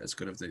lately, as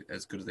good as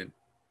they've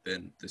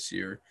been this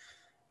year.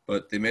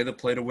 But they made the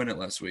play to win it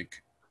last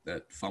week.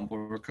 That fumble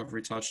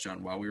recovery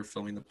touchdown while we were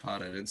filming the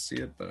pod. I didn't see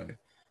it, but I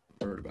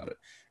heard about it.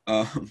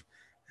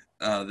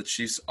 The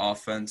Chiefs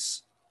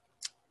offense,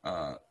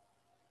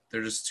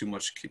 they're just too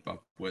much to keep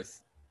up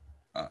with.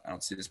 I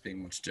don't see this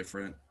being much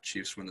different.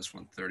 Chiefs win this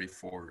one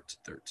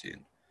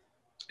 34-13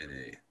 in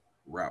a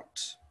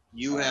rout.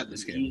 You have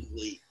this game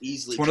easily.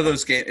 It's one of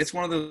those games. It's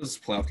one of those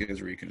playoff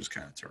games where you can just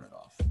kind of turn it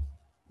off.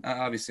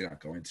 Obviously not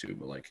going to,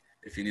 but like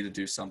if you need to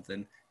do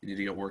something, you need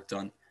to get work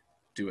done,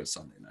 do it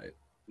Sunday night.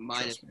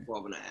 Minus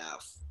 12.5.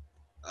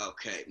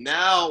 Okay.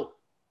 Now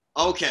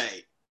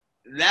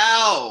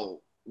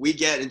we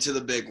get into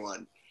the big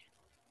one.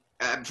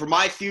 For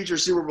my future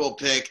Super Bowl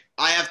pick,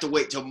 I have to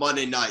wait till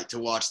Monday night to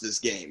watch this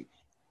game.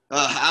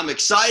 I'm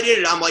excited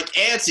and I'm like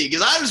antsy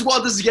because I just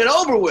want this to get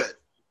over with.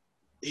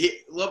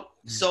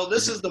 So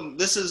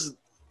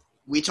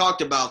we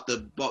talked about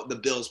the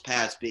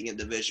Bills-Pats being a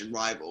division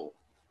rival.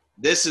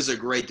 This is a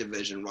great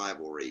division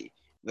rivalry.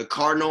 The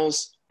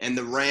Cardinals and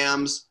the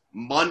Rams,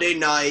 Monday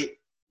night.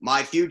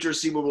 My future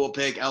Super Bowl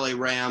pick, LA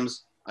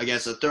Rams,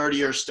 against a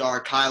third-year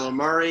star, Kyler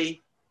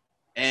Murray.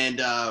 And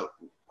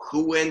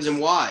who wins and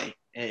why?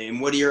 And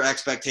what are your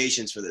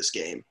expectations for this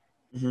game?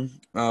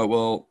 Mm-hmm.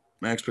 Well,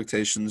 my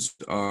expectations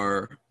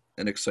are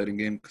an exciting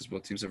game because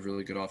both teams have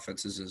really good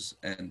offenses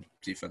and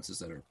defenses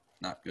that are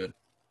not good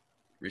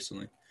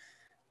recently.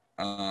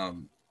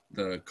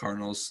 The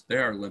Cardinals, they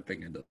are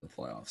limping into the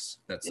playoffs.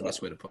 That's the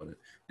best way to put it.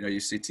 You know, you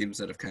see teams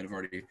that have kind of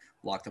already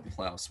locked up a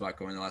playoff spot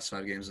going the last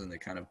 5 games, and they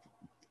kind of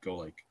go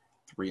like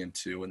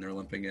 3-2 and they're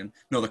limping in.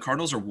 No, the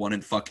Cardinals are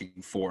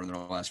 1-4 in their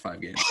last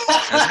 5 games.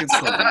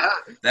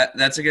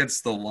 That's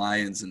against the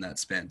Lions in that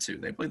span too.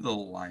 They played the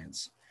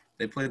Lions.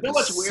 They played the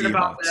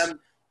Seahawks.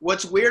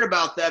 What's weird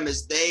about them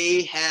is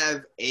they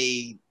have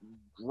a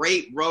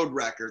great road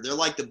record. They're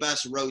like the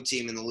best road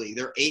team in the league.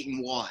 They're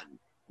 8-1.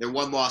 Their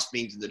one loss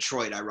being to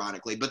Detroit,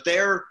 ironically, but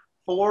they're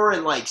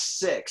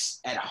 4-6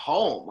 at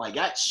home. Like,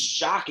 that's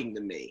shocking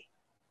to me.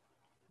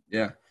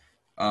 Yeah.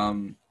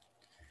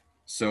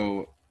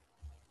 So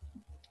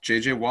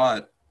J.J.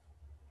 Watt,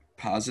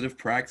 positive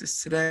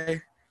practice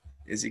today.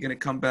 Is he going to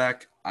come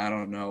back? I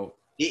don't know.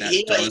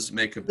 He doesn't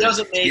make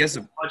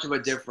much of a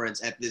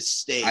difference at this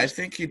stage. I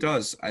think he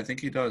does. I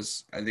think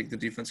the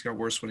defense got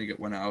worse when he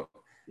went out.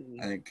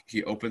 I think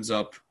he opens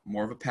up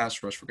more of a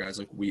pass rush for guys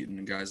like Wheaton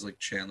and guys like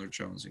Chandler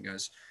Jones and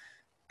guys,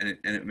 and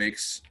it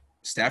makes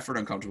Stafford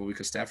uncomfortable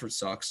because Stafford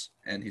sucks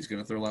and he's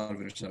going to throw a lot of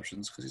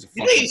interceptions because he's a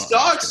fucking. He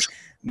sucks?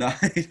 No,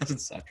 he doesn't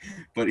suck,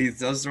 but he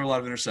does throw a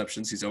lot of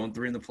interceptions. He's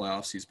 0-3 in the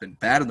playoffs. He's been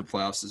bad in the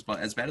playoffs.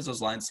 As bad as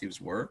those Lions teams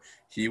were,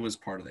 he was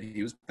part of that.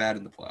 He was bad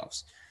in the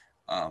playoffs,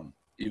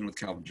 even with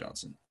Calvin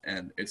Johnson.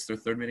 And it's their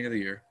third meeting of the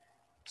year,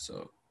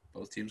 so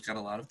both teams got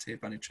a lot of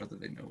tape on each other.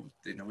 They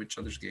know each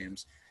other's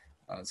games.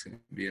 It's going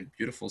to be in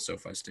beautiful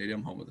SoFi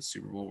Stadium, home of the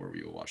Super Bowl, where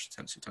we will watch the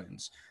Tennessee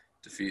Titans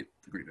defeat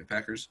the Green Bay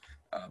Packers.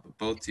 But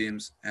both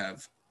teams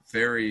have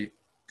very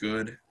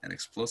good and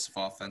explosive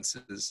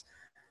offenses,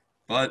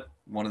 but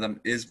one of them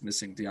is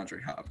missing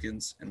DeAndre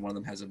Hopkins, and one of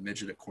them has a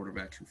midget at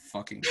quarterback who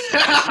fucking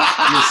sucks.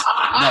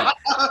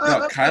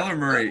 No, Kyler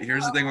Murray.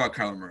 Here's the thing about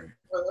Kyler Murray.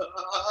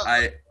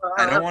 I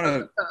don't want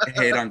to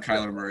hate on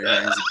Kyler Murray.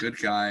 He's a good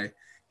guy.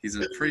 He's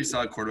a pretty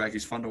solid quarterback.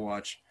 He's fun to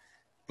watch,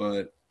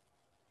 but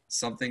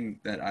something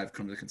that I've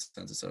come to the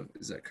consensus of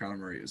is that Kyler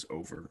Murray is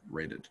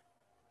overrated.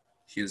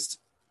 He is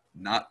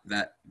not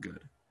that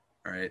good,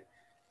 all right?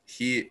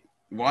 He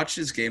watched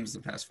his games the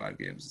past 5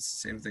 games. It's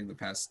the same thing the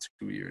past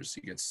 2 years. He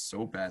gets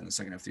so bad in the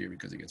second half of the year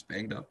because he gets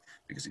banged up,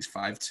 because he's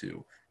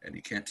 5'2", and he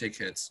can't take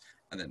hits,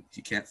 and then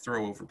he can't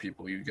throw over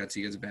people. He gets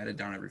batted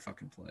down every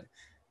fucking play.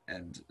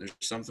 And there's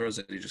some throws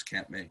that he just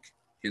can't make.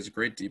 He has a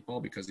great deep ball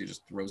because he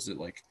just throws it,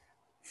 like,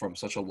 from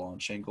such a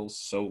launch angle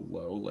so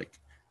low, like,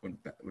 when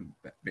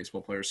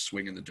baseball players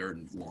swing in the dirt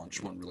and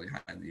launch one really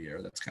high in the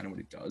air, that's kind of what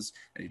he does.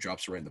 And he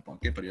drops it right in the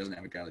bucket, but he doesn't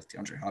have a guy like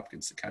DeAndre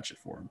Hopkins to catch it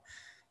for him.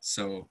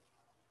 So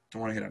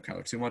don't want to hit on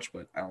Kyler too much,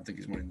 but I don't think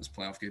he's winning this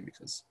playoff game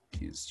because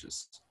he's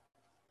just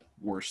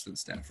worse than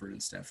Stafford,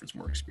 and Stafford's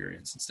more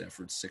experienced, and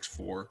Stafford's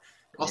 6'4".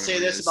 I'll say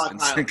this about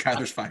Kyler.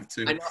 Kyler's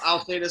 5'2".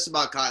 I'll say this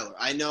about Kyler.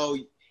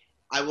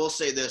 I will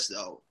say this,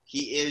 though.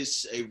 He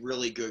is a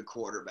really good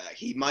quarterback.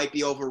 He might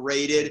be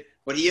overrated,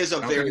 but he is I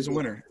don't think he's a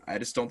winner. I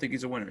just don't think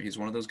he's a winner. He's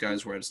one of those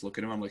guys where I just look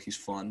at him, I'm like, he's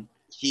fun.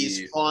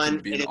 He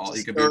could be a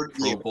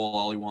Pro Bowl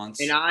all he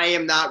wants. And I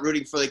am not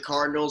rooting for the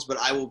Cardinals, but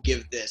I will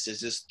give this as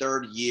his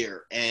third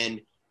year.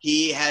 And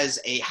he has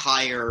a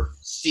higher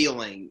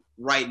ceiling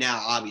right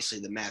now, obviously,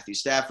 than Matthew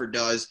Stafford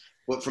does.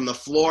 But from the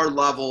floor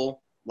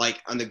level,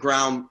 like on the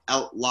ground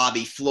out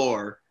lobby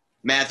floor,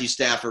 Matthew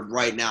Stafford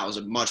right now is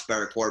a much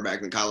better quarterback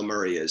than Kyler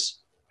Murray is.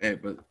 Hey,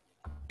 but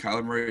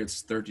Kyler Murray,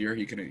 it's third year.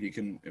 He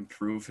can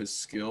improve his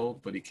skill,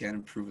 but he can't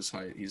improve his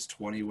height. He's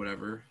 20,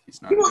 whatever.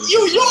 He's not.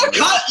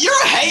 You're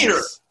a hater.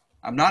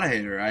 I'm not a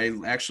hater. I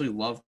actually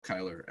love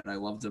Kyler, and I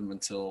loved him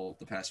until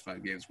the past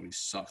 5 games when he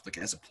sucked, like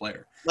as a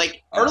player.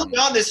 Like early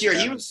on this year,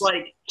 he was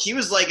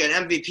like an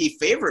MVP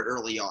favorite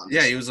early on.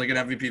 Yeah, he was like an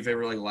MVP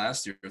favorite like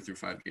last year through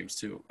 5 games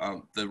too.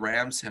 The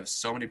Rams have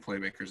so many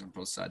playmakers on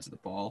both sides of the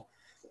ball.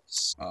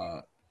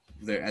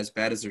 They're as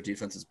bad as their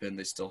defense has been.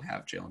 They still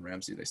have Jalen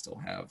Ramsey. They still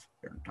have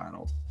Aaron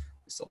Donald.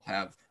 They still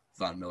have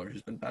Von Miller,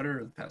 who's been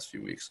better the past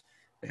few weeks.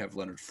 They have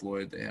Leonard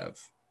Floyd. They have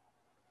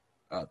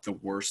the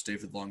worst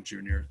David Long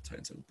Jr.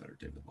 Titans have a better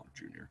David Long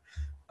Jr.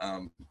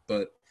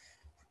 But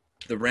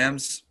the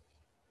Rams.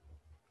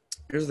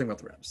 Here's the thing about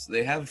the Rams.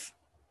 They have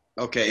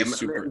They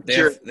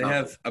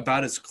have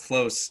about as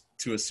close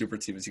to a super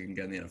team as you can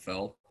get in the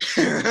NFL.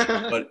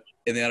 But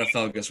in the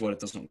NFL, guess what? It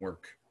doesn't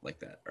work like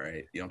that. All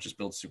right, you don't just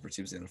build super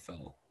teams in the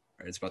NFL.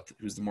 Right? It's about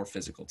who's the more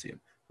physical team,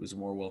 who's the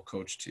more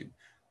well-coached team,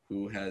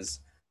 who has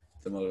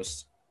the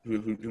most,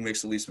 who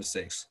makes the least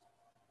mistakes.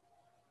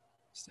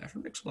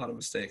 Stafford makes a lot of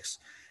mistakes,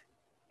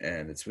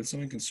 and it's been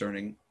something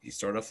concerning. He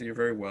started off the year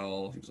very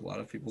well. He was a lot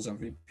of people's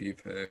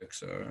MVP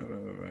picks.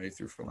 He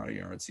threw for a lot of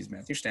yards. He's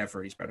Matthew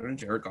Stafford. He's better than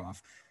Jared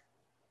Goff.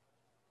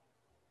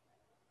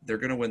 They're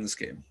going to win this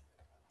game.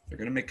 They're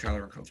going to make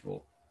Kyler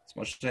uncomfortable. As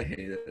much as I hate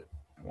it,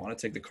 I want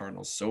to take the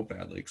Cardinals so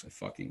badly because I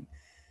fucking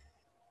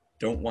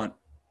don't want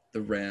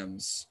the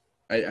Rams.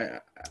 I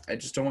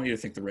just don't want you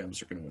to think the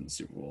Rams are going to win the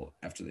Super Bowl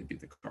after they beat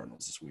the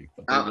Cardinals this week.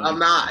 But I'm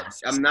not.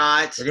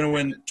 They're going to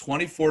win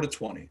 24-20.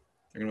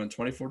 They're going to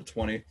win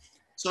 24-20.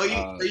 So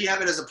you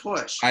have it as a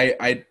push.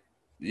 I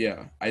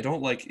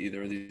don't like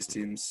either of these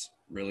teams,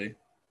 really.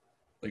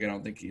 Like, I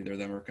don't think either of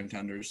them are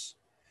contenders.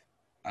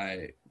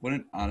 I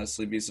wouldn't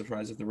honestly be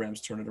surprised if the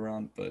Rams turn it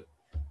around, but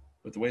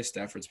with the way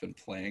Stafford's been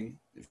playing,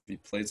 if he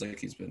plays like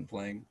he's been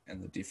playing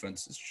and the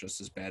defense is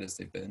just as bad as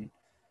they've been,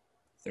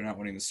 they're not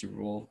winning the Super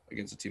Bowl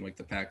against a team like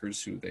the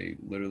Packers, who they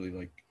literally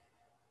like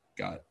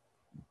got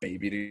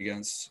babied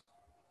against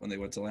when they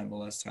went to Lambeau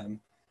last time.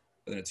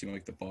 But then a team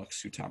like the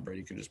Bucs, who Tom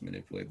Brady can just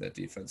manipulate that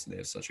defense, and they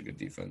have such a good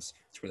defense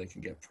to where they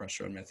can get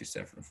pressure on Matthew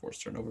Stafford and force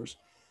turnovers.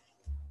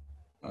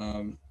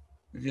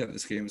 Yeah,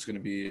 this game is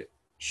going to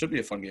should be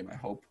a fun game, I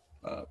hope.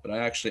 But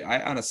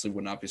I honestly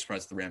would not be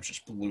surprised if the Rams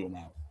just blew them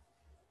out.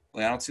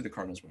 Like, I don't see the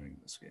Cardinals winning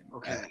this game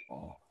at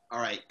all. All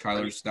right.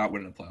 Kyler's not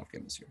winning a playoff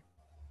game this year.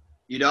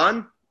 You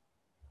done?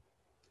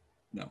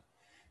 No.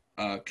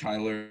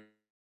 Kyler.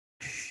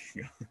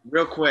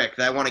 Real quick,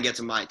 I want to get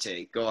to my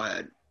take. Go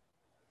ahead.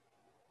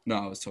 No,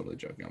 I was totally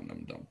joking.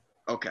 I'm done.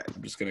 Okay.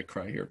 I'm just going to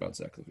cry here about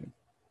Zach LaVine.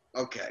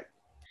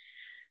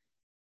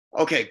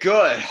 Okay,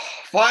 good.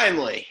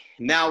 Finally.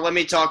 Now let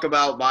me talk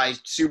about my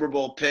Super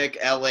Bowl pick,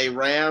 LA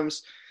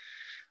Rams.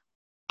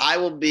 I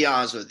will be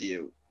honest with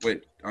you.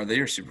 Wait, are they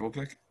your Super Bowl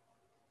pick?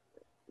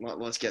 Well,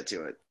 let's get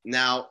to it.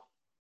 Now,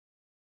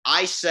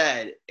 I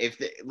said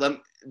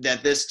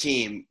that this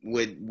team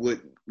would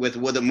with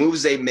the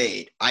moves they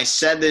made. I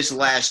said this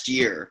last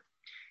year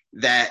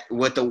that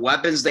with the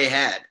weapons they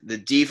had, the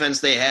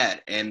defense they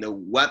had, and the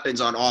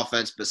weapons on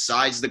offense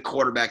besides the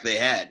quarterback they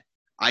had,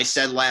 I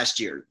said last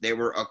year they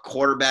were a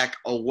quarterback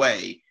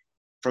away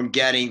from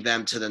getting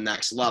them to the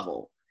next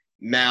level.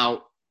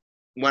 Now,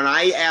 when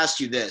I asked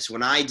you this,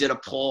 when I did a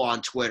poll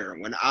on Twitter,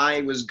 when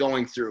I was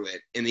going through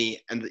it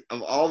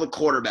of all the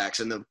quarterbacks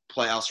in the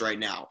playoffs right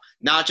now,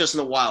 not just in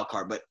the wild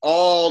card, but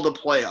all the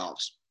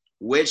playoffs,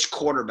 which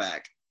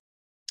quarterback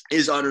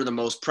is under the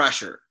most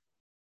pressure?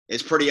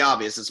 It's pretty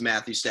obvious it's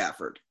Matthew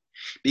Stafford,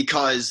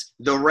 because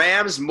the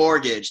Rams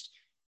mortgaged.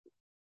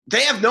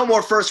 They have no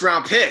more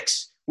first-round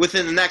picks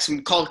within the next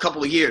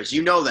couple of years.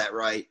 You know that,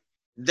 right?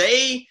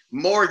 They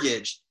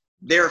mortgaged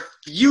their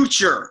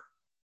future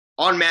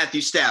on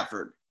Matthew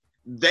Stafford.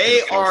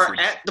 They are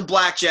at the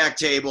blackjack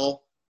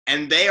table,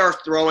 and they are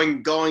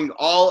going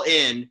all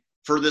in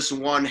for this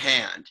one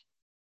hand.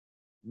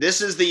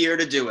 This is the year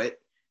to do it.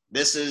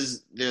 This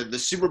is the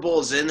Super Bowl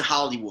is in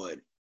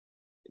Hollywood.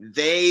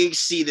 They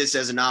see this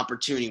as an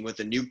opportunity with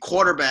a new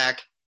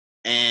quarterback,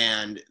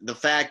 and the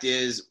fact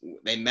is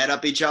they met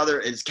up each other.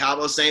 It's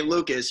Cabo St.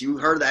 Lucas. You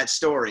heard that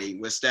story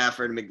with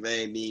Stafford and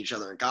McVay meeting each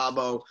other in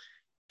Cabo,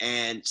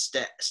 and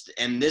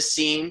this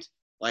seemed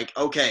like,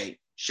 okay,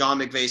 Sean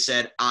McVay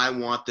said, I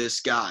want this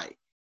guy.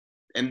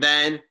 And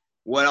then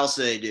what else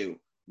did they do?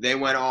 They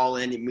went all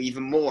in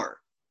even more.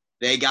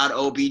 They got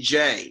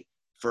OBJ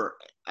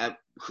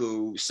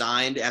who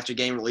signed after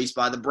getting released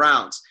by the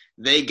Browns.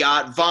 They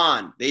got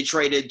Vaughn. They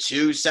traded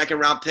 2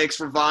 second-round picks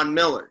for Von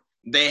Miller.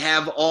 They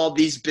have all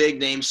these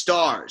big-name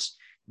stars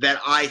that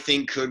I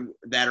think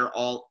that are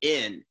all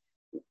in.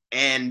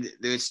 And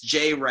it's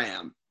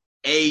J-Ram,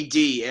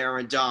 A.D.,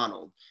 Aaron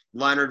Donald,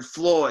 Leonard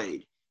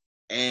Floyd,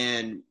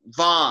 and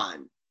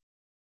Vaughn.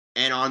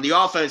 And on the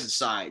offensive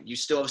side, you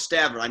still have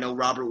Stafford. I know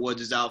Robert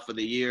Woods is out for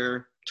the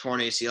year, torn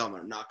ACL. I'm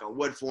going to knock on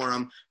wood for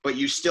him. But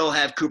you still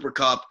have Cooper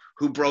Kupp,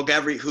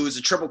 who's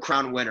a Triple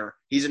Crown winner.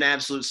 He's an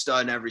absolute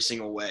stud in every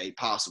single way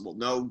possible,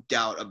 no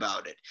doubt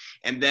about it.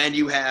 And then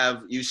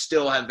you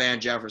still have Van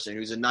Jefferson,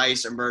 who's a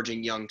nice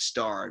emerging young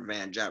star.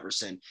 Van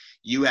Jefferson.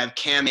 You have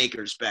Cam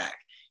Akers back.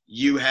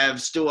 You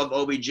still have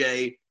OBJ,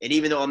 and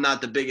even though I'm not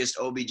the biggest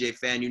OBJ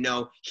fan,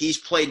 he's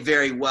played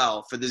very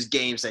well for these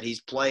games that he's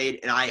played,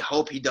 and I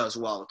hope he does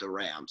well with the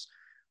Rams.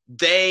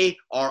 They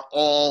are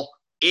all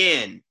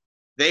in.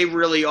 They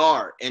really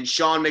are. And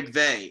Sean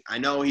McVay, I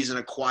know he's an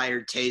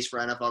acquired taste for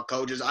NFL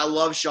coaches. I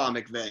love Sean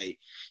McVay.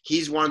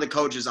 He's one of the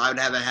coaches I would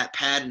have a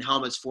pad and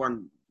helmets for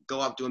and go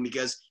up to him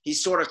because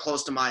he's sort of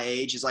close to my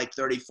age. He's like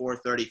 34,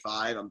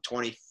 35. I'm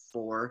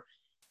 24.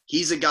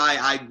 He's a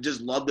guy I just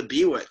love to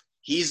be with.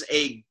 He's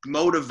a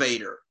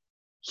motivator.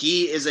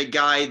 He is a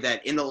guy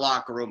that in the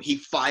locker room, he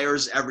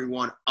fires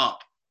everyone up.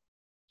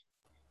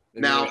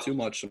 Maybe now, too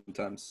much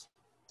sometimes.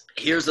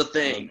 Here's the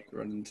thing.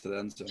 Run into the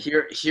end zone.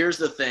 Here's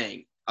the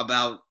thing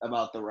about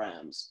the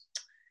Rams.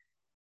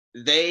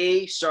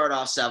 They start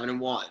off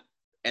 7-1,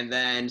 and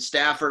then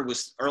Stafford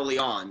was early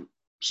on.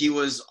 He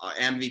was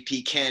an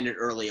MVP candidate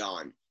early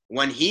on.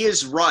 When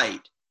he's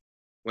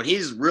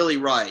really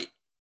right,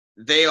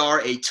 they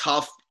are a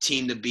tough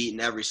team to beat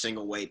in every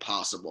single way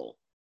possible.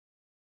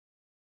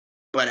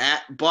 But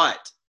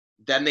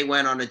then they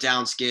went on a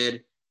down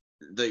skid.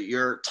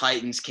 Your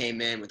Titans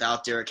came in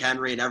without Derrick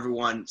Henry, and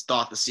everyone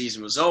thought the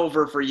season was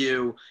over for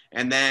you.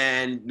 And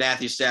then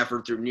Matthew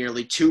Stafford threw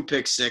nearly 2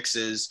 pick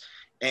sixes,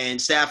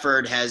 and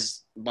Stafford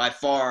has by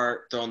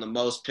far thrown the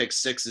most pick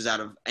sixes out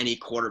of any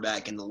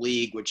quarterback in the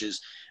league, which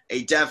is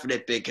a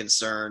definite big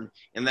concern.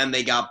 And then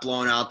they got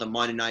blown out the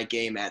Monday night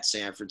game at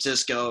San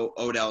Francisco,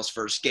 Odell's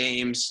first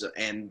games,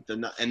 and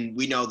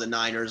we know the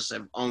Niners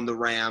have owned the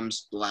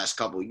Rams the last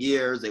couple of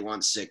years. They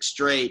won 6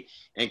 straight,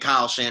 and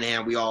Kyle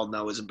Shanahan, we all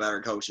know, is a better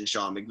coach than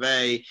Sean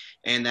McVay,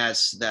 and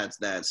that's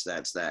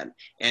that.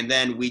 And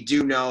then we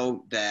do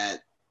know that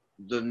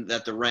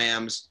the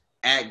Rams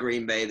at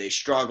Green Bay, they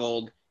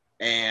struggled,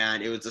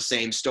 and it was the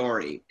same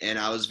story, and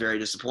I was very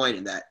disappointed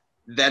in that.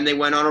 Then they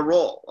went on a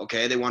roll,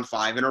 okay? They won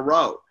 5 in a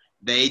row.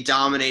 They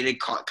dominated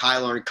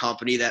Kyler and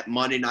company that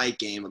Monday night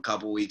game a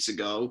couple weeks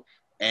ago,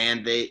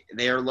 and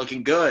they are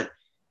looking good.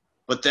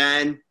 But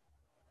then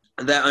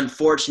that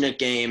unfortunate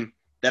game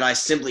that I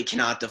simply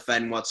cannot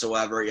defend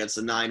whatsoever against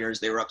the Niners,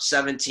 they were up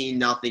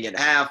 17-0 at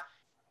half,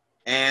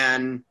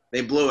 and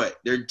they blew it.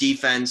 Their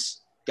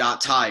defense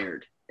got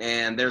tired,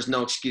 and there's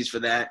no excuse for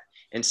that.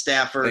 And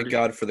Stafford. Thank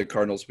God for the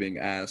Cardinals being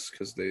asked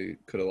because they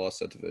could have lost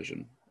that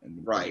division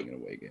and right an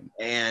away game.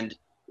 And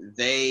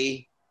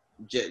they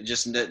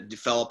just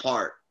fell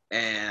apart,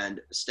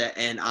 and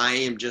I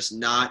am just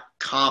not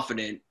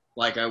confident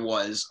like I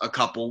was a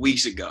couple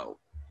weeks ago.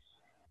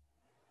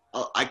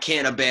 I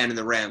can't abandon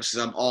the Rams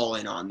because I'm all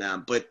in on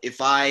them. But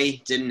if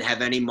I didn't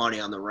have any money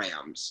on the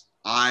Rams,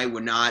 I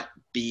would not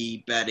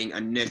be betting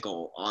a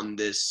nickel on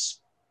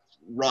this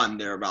run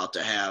they're about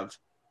to have,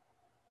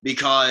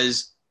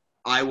 because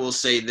I will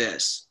say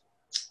this.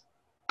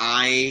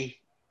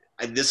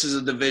 This is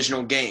a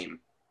divisional game,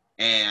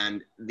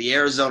 and the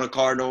Arizona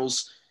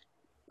Cardinals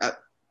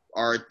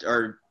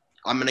are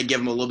I'm going to give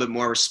them a little bit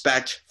more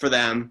respect for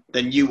them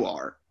than you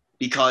are,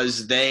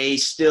 because they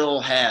still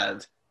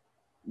have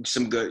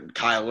some good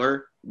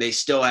Kyler. They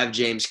still have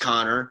James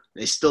Conner.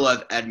 They still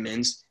have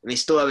Edmonds, and they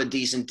still have a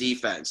decent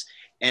defense.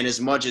 And as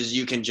much as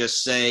you can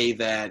just say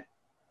that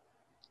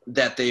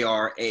they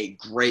are a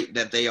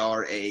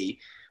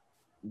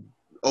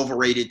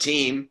overrated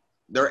team,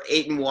 they're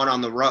 8-1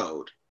 on the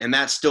road, and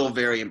that's still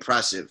very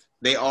impressive.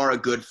 They are a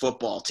good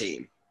football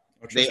team.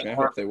 I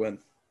hope they win.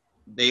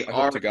 I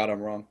hope to God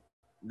I'm wrong.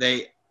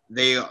 They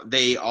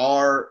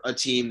are a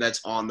team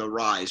that's on the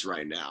rise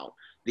right now.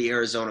 The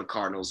Arizona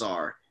Cardinals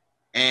are.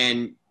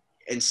 And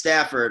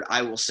Stafford,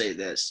 I will say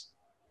this.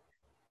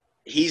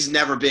 He's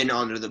never been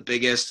under the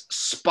biggest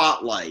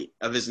spotlight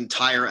of his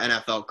entire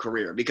NFL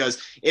career.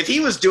 Because if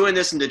he was doing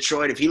this in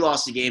Detroit, if he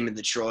lost a game in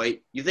Detroit,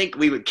 you think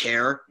we would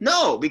care?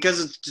 No,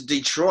 because it's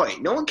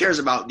Detroit. No one cares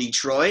about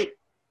Detroit.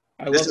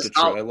 I love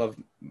Detroit. I love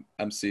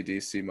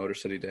MCDC, Motor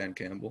City Dan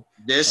Campbell.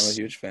 I'm a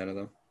huge fan of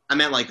them. I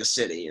meant like the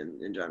city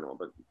in general.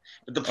 But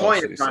the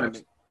point I'm trying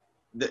to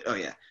make,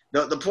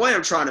 the point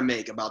I'm trying to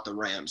make about the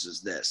Rams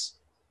is this.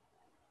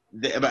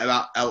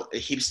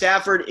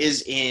 Stafford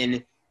is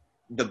in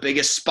the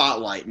biggest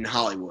spotlight in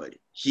Hollywood.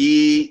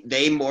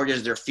 They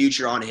mortgaged their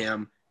future on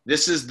him.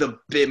 This is the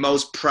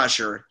most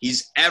pressure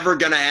he's ever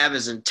going to have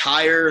his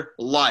entire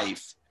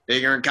life.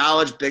 Bigger in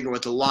college, bigger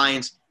with the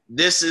Lions.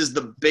 This is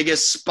the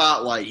biggest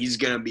spotlight he's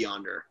going to be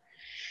under.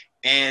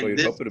 And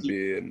you'd hope it'll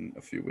be in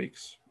a few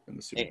weeks in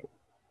the Super Bowl.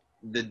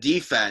 The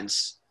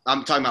defense,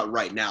 I'm talking about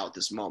right now at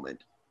this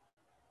moment.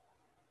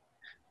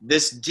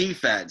 This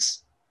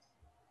defense,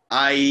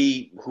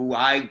 who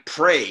I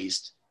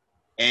praised,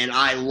 and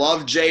I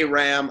love J.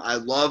 Ram, I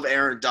love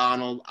Aaron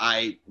Donald,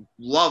 I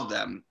love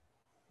them.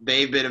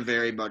 They've been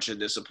very much a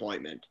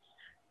disappointment.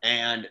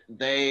 And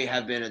they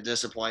have been a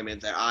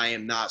disappointment that I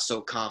am not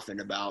so confident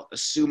about.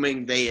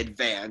 Assuming they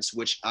advance,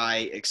 which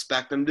I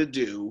expect them to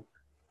do,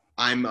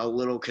 I'm a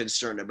little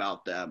concerned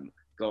about them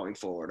going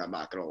forward. I'm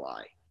not going to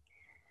lie.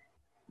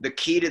 The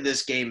key to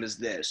this game is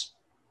this.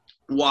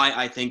 Why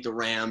I think the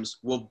Rams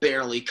will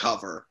barely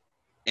cover,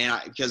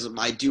 because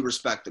I do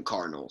respect the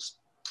Cardinals.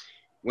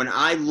 When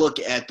I look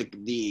at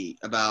the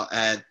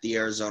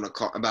Arizona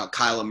about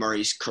Kyler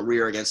Murray's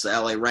career against the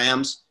LA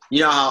Rams,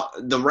 you know how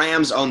the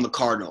Rams own the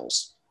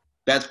Cardinals.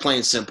 That's plain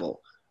and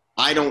simple.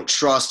 I don't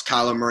trust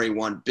Kyler Murray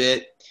one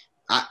bit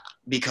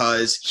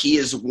because he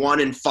is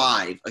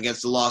 1-5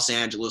 against the Los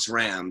Angeles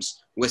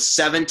Rams with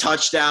 7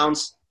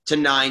 touchdowns to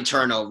 9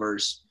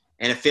 turnovers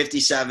and a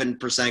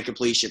 57%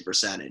 completion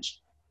percentage.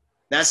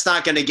 That's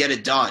not going to get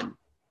it done.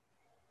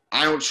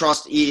 I don't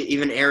trust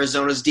even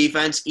Arizona's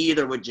defense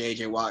either with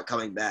J.J. Watt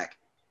coming back.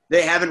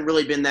 They haven't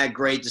really been that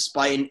great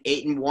despite an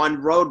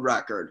 8-1 road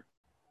record.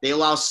 They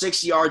allow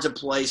 6 yards of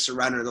play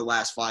surrender the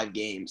last 5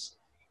 games.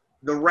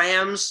 The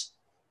Rams,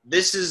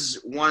 this is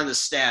one of the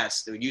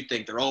stats that you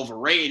think they're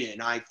overrated,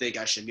 and I think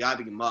I should be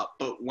hyping them up.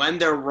 But when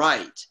they're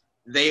right,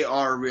 they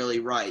are really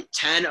right.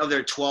 10 of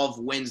their 12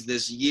 wins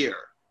this year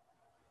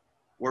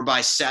were by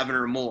 7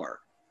 or more.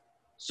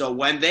 So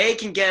when they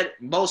can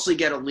mostly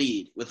get a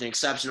lead, with the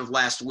exception of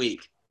last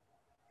week,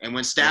 and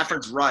when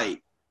Stafford's right,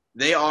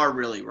 they are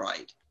really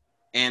right.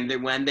 And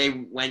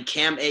when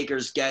Cam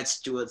Akers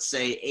gets to, let's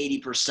say,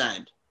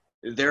 80%,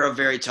 they're a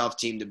very tough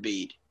team to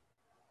beat.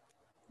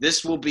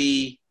 This will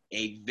be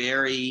a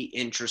very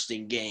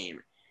interesting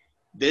game.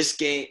 This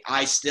game,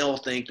 I still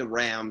think the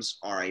Rams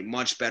are a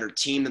much better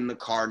team than the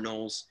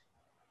Cardinals,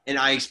 and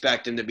I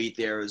expect them to beat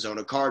the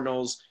Arizona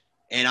Cardinals.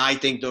 And I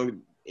think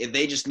if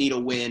they just need a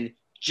win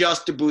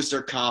just to boost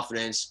their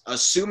confidence,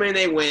 assuming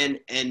they win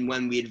and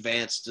when we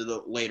advance to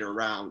the later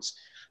rounds.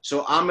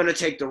 So I'm going to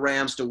take the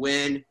Rams to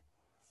win,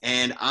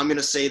 and I'm going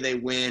to say they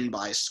win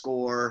by a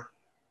score.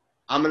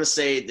 I'm going to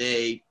say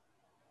they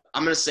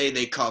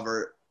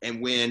cover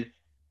and win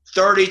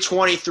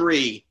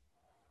 30-23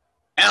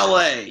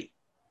 LA.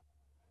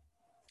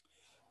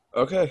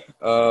 Okay.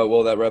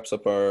 Well, that wraps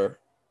up our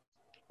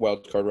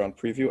wild card round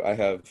preview. I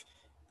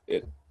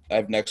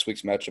have next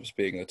week's matchups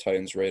being the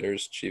Titans,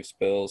 Raiders, Chiefs,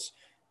 Bills,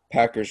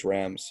 Packers,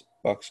 Rams,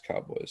 Bucks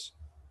Cowboys.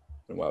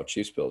 And wow,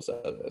 Chiefs Bills.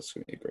 That's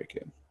gonna be a great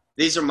game.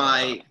 These are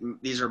my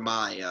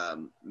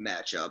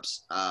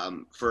matchups.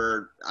 I'm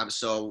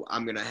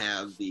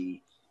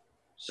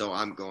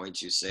going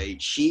to say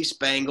Chiefs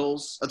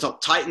Bengals.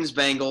 Titans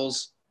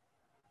Bengals,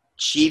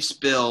 Chiefs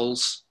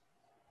Bills,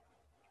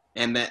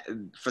 and that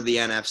for the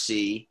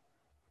NFC,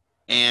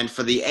 and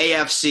for the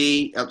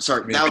AFC.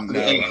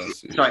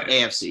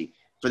 AFC.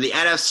 For the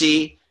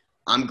NFC,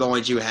 I'm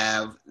going to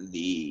have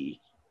the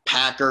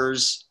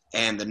Packers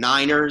and the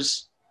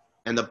Niners,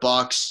 and the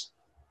Bucks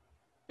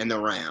and the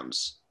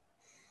Rams.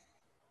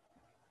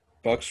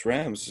 Bucks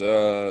Rams.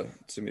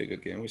 It's gonna be a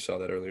good game. We saw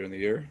that earlier in the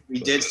year.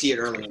 We did see it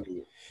earlier in the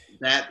year.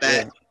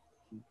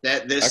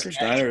 Packers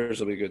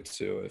Niners will be good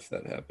too if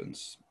that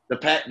happens.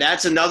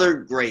 That's another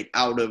great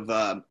out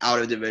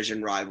of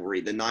division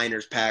rivalry. The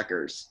Niners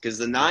Packers, because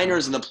the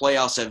Niners in the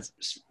playoffs have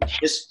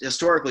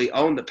historically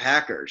owned the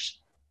Packers.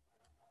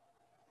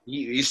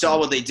 You saw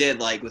what they did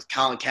like with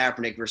Colin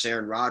Kaepernick versus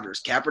Aaron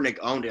Rodgers. Kaepernick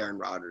owned Aaron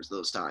Rodgers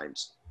those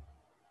times.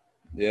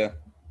 Yeah,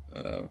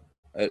 I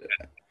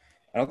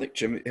don't think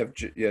Jimmy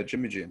G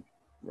and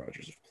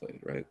Rodgers have played,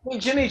 right? I mean,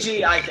 Jimmy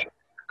G,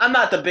 I'm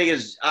not the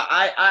biggest.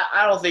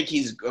 I don't think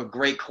he's a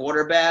great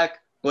quarterback,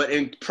 but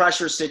in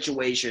pressure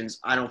situations,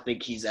 I don't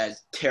think he's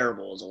as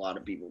terrible as a lot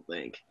of people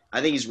think.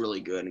 I think he's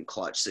really good in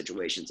clutch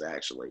situations,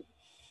 actually.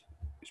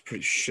 He's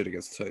pretty shit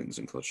against the Titans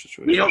in clutch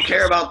situations. We don't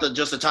care about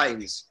just the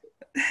Titans.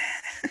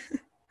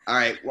 All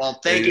right.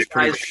 Well, thank you guys.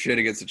 Pretty shit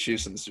against the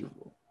Chiefs in the Super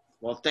Bowl.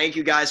 Well, thank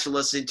you guys for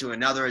listening to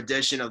another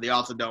edition of the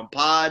Off the Dome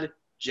Pod.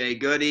 Jay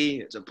Goody,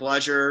 it's a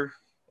pleasure.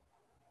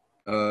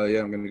 Yeah,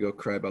 I'm going to go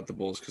cry about the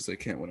Bulls because they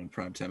can't win in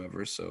primetime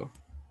ever, so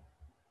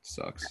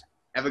sucks.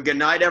 Have a good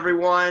night,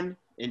 everyone.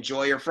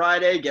 Enjoy your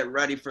Friday. Get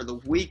ready for the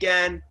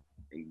weekend,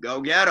 and go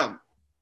get them.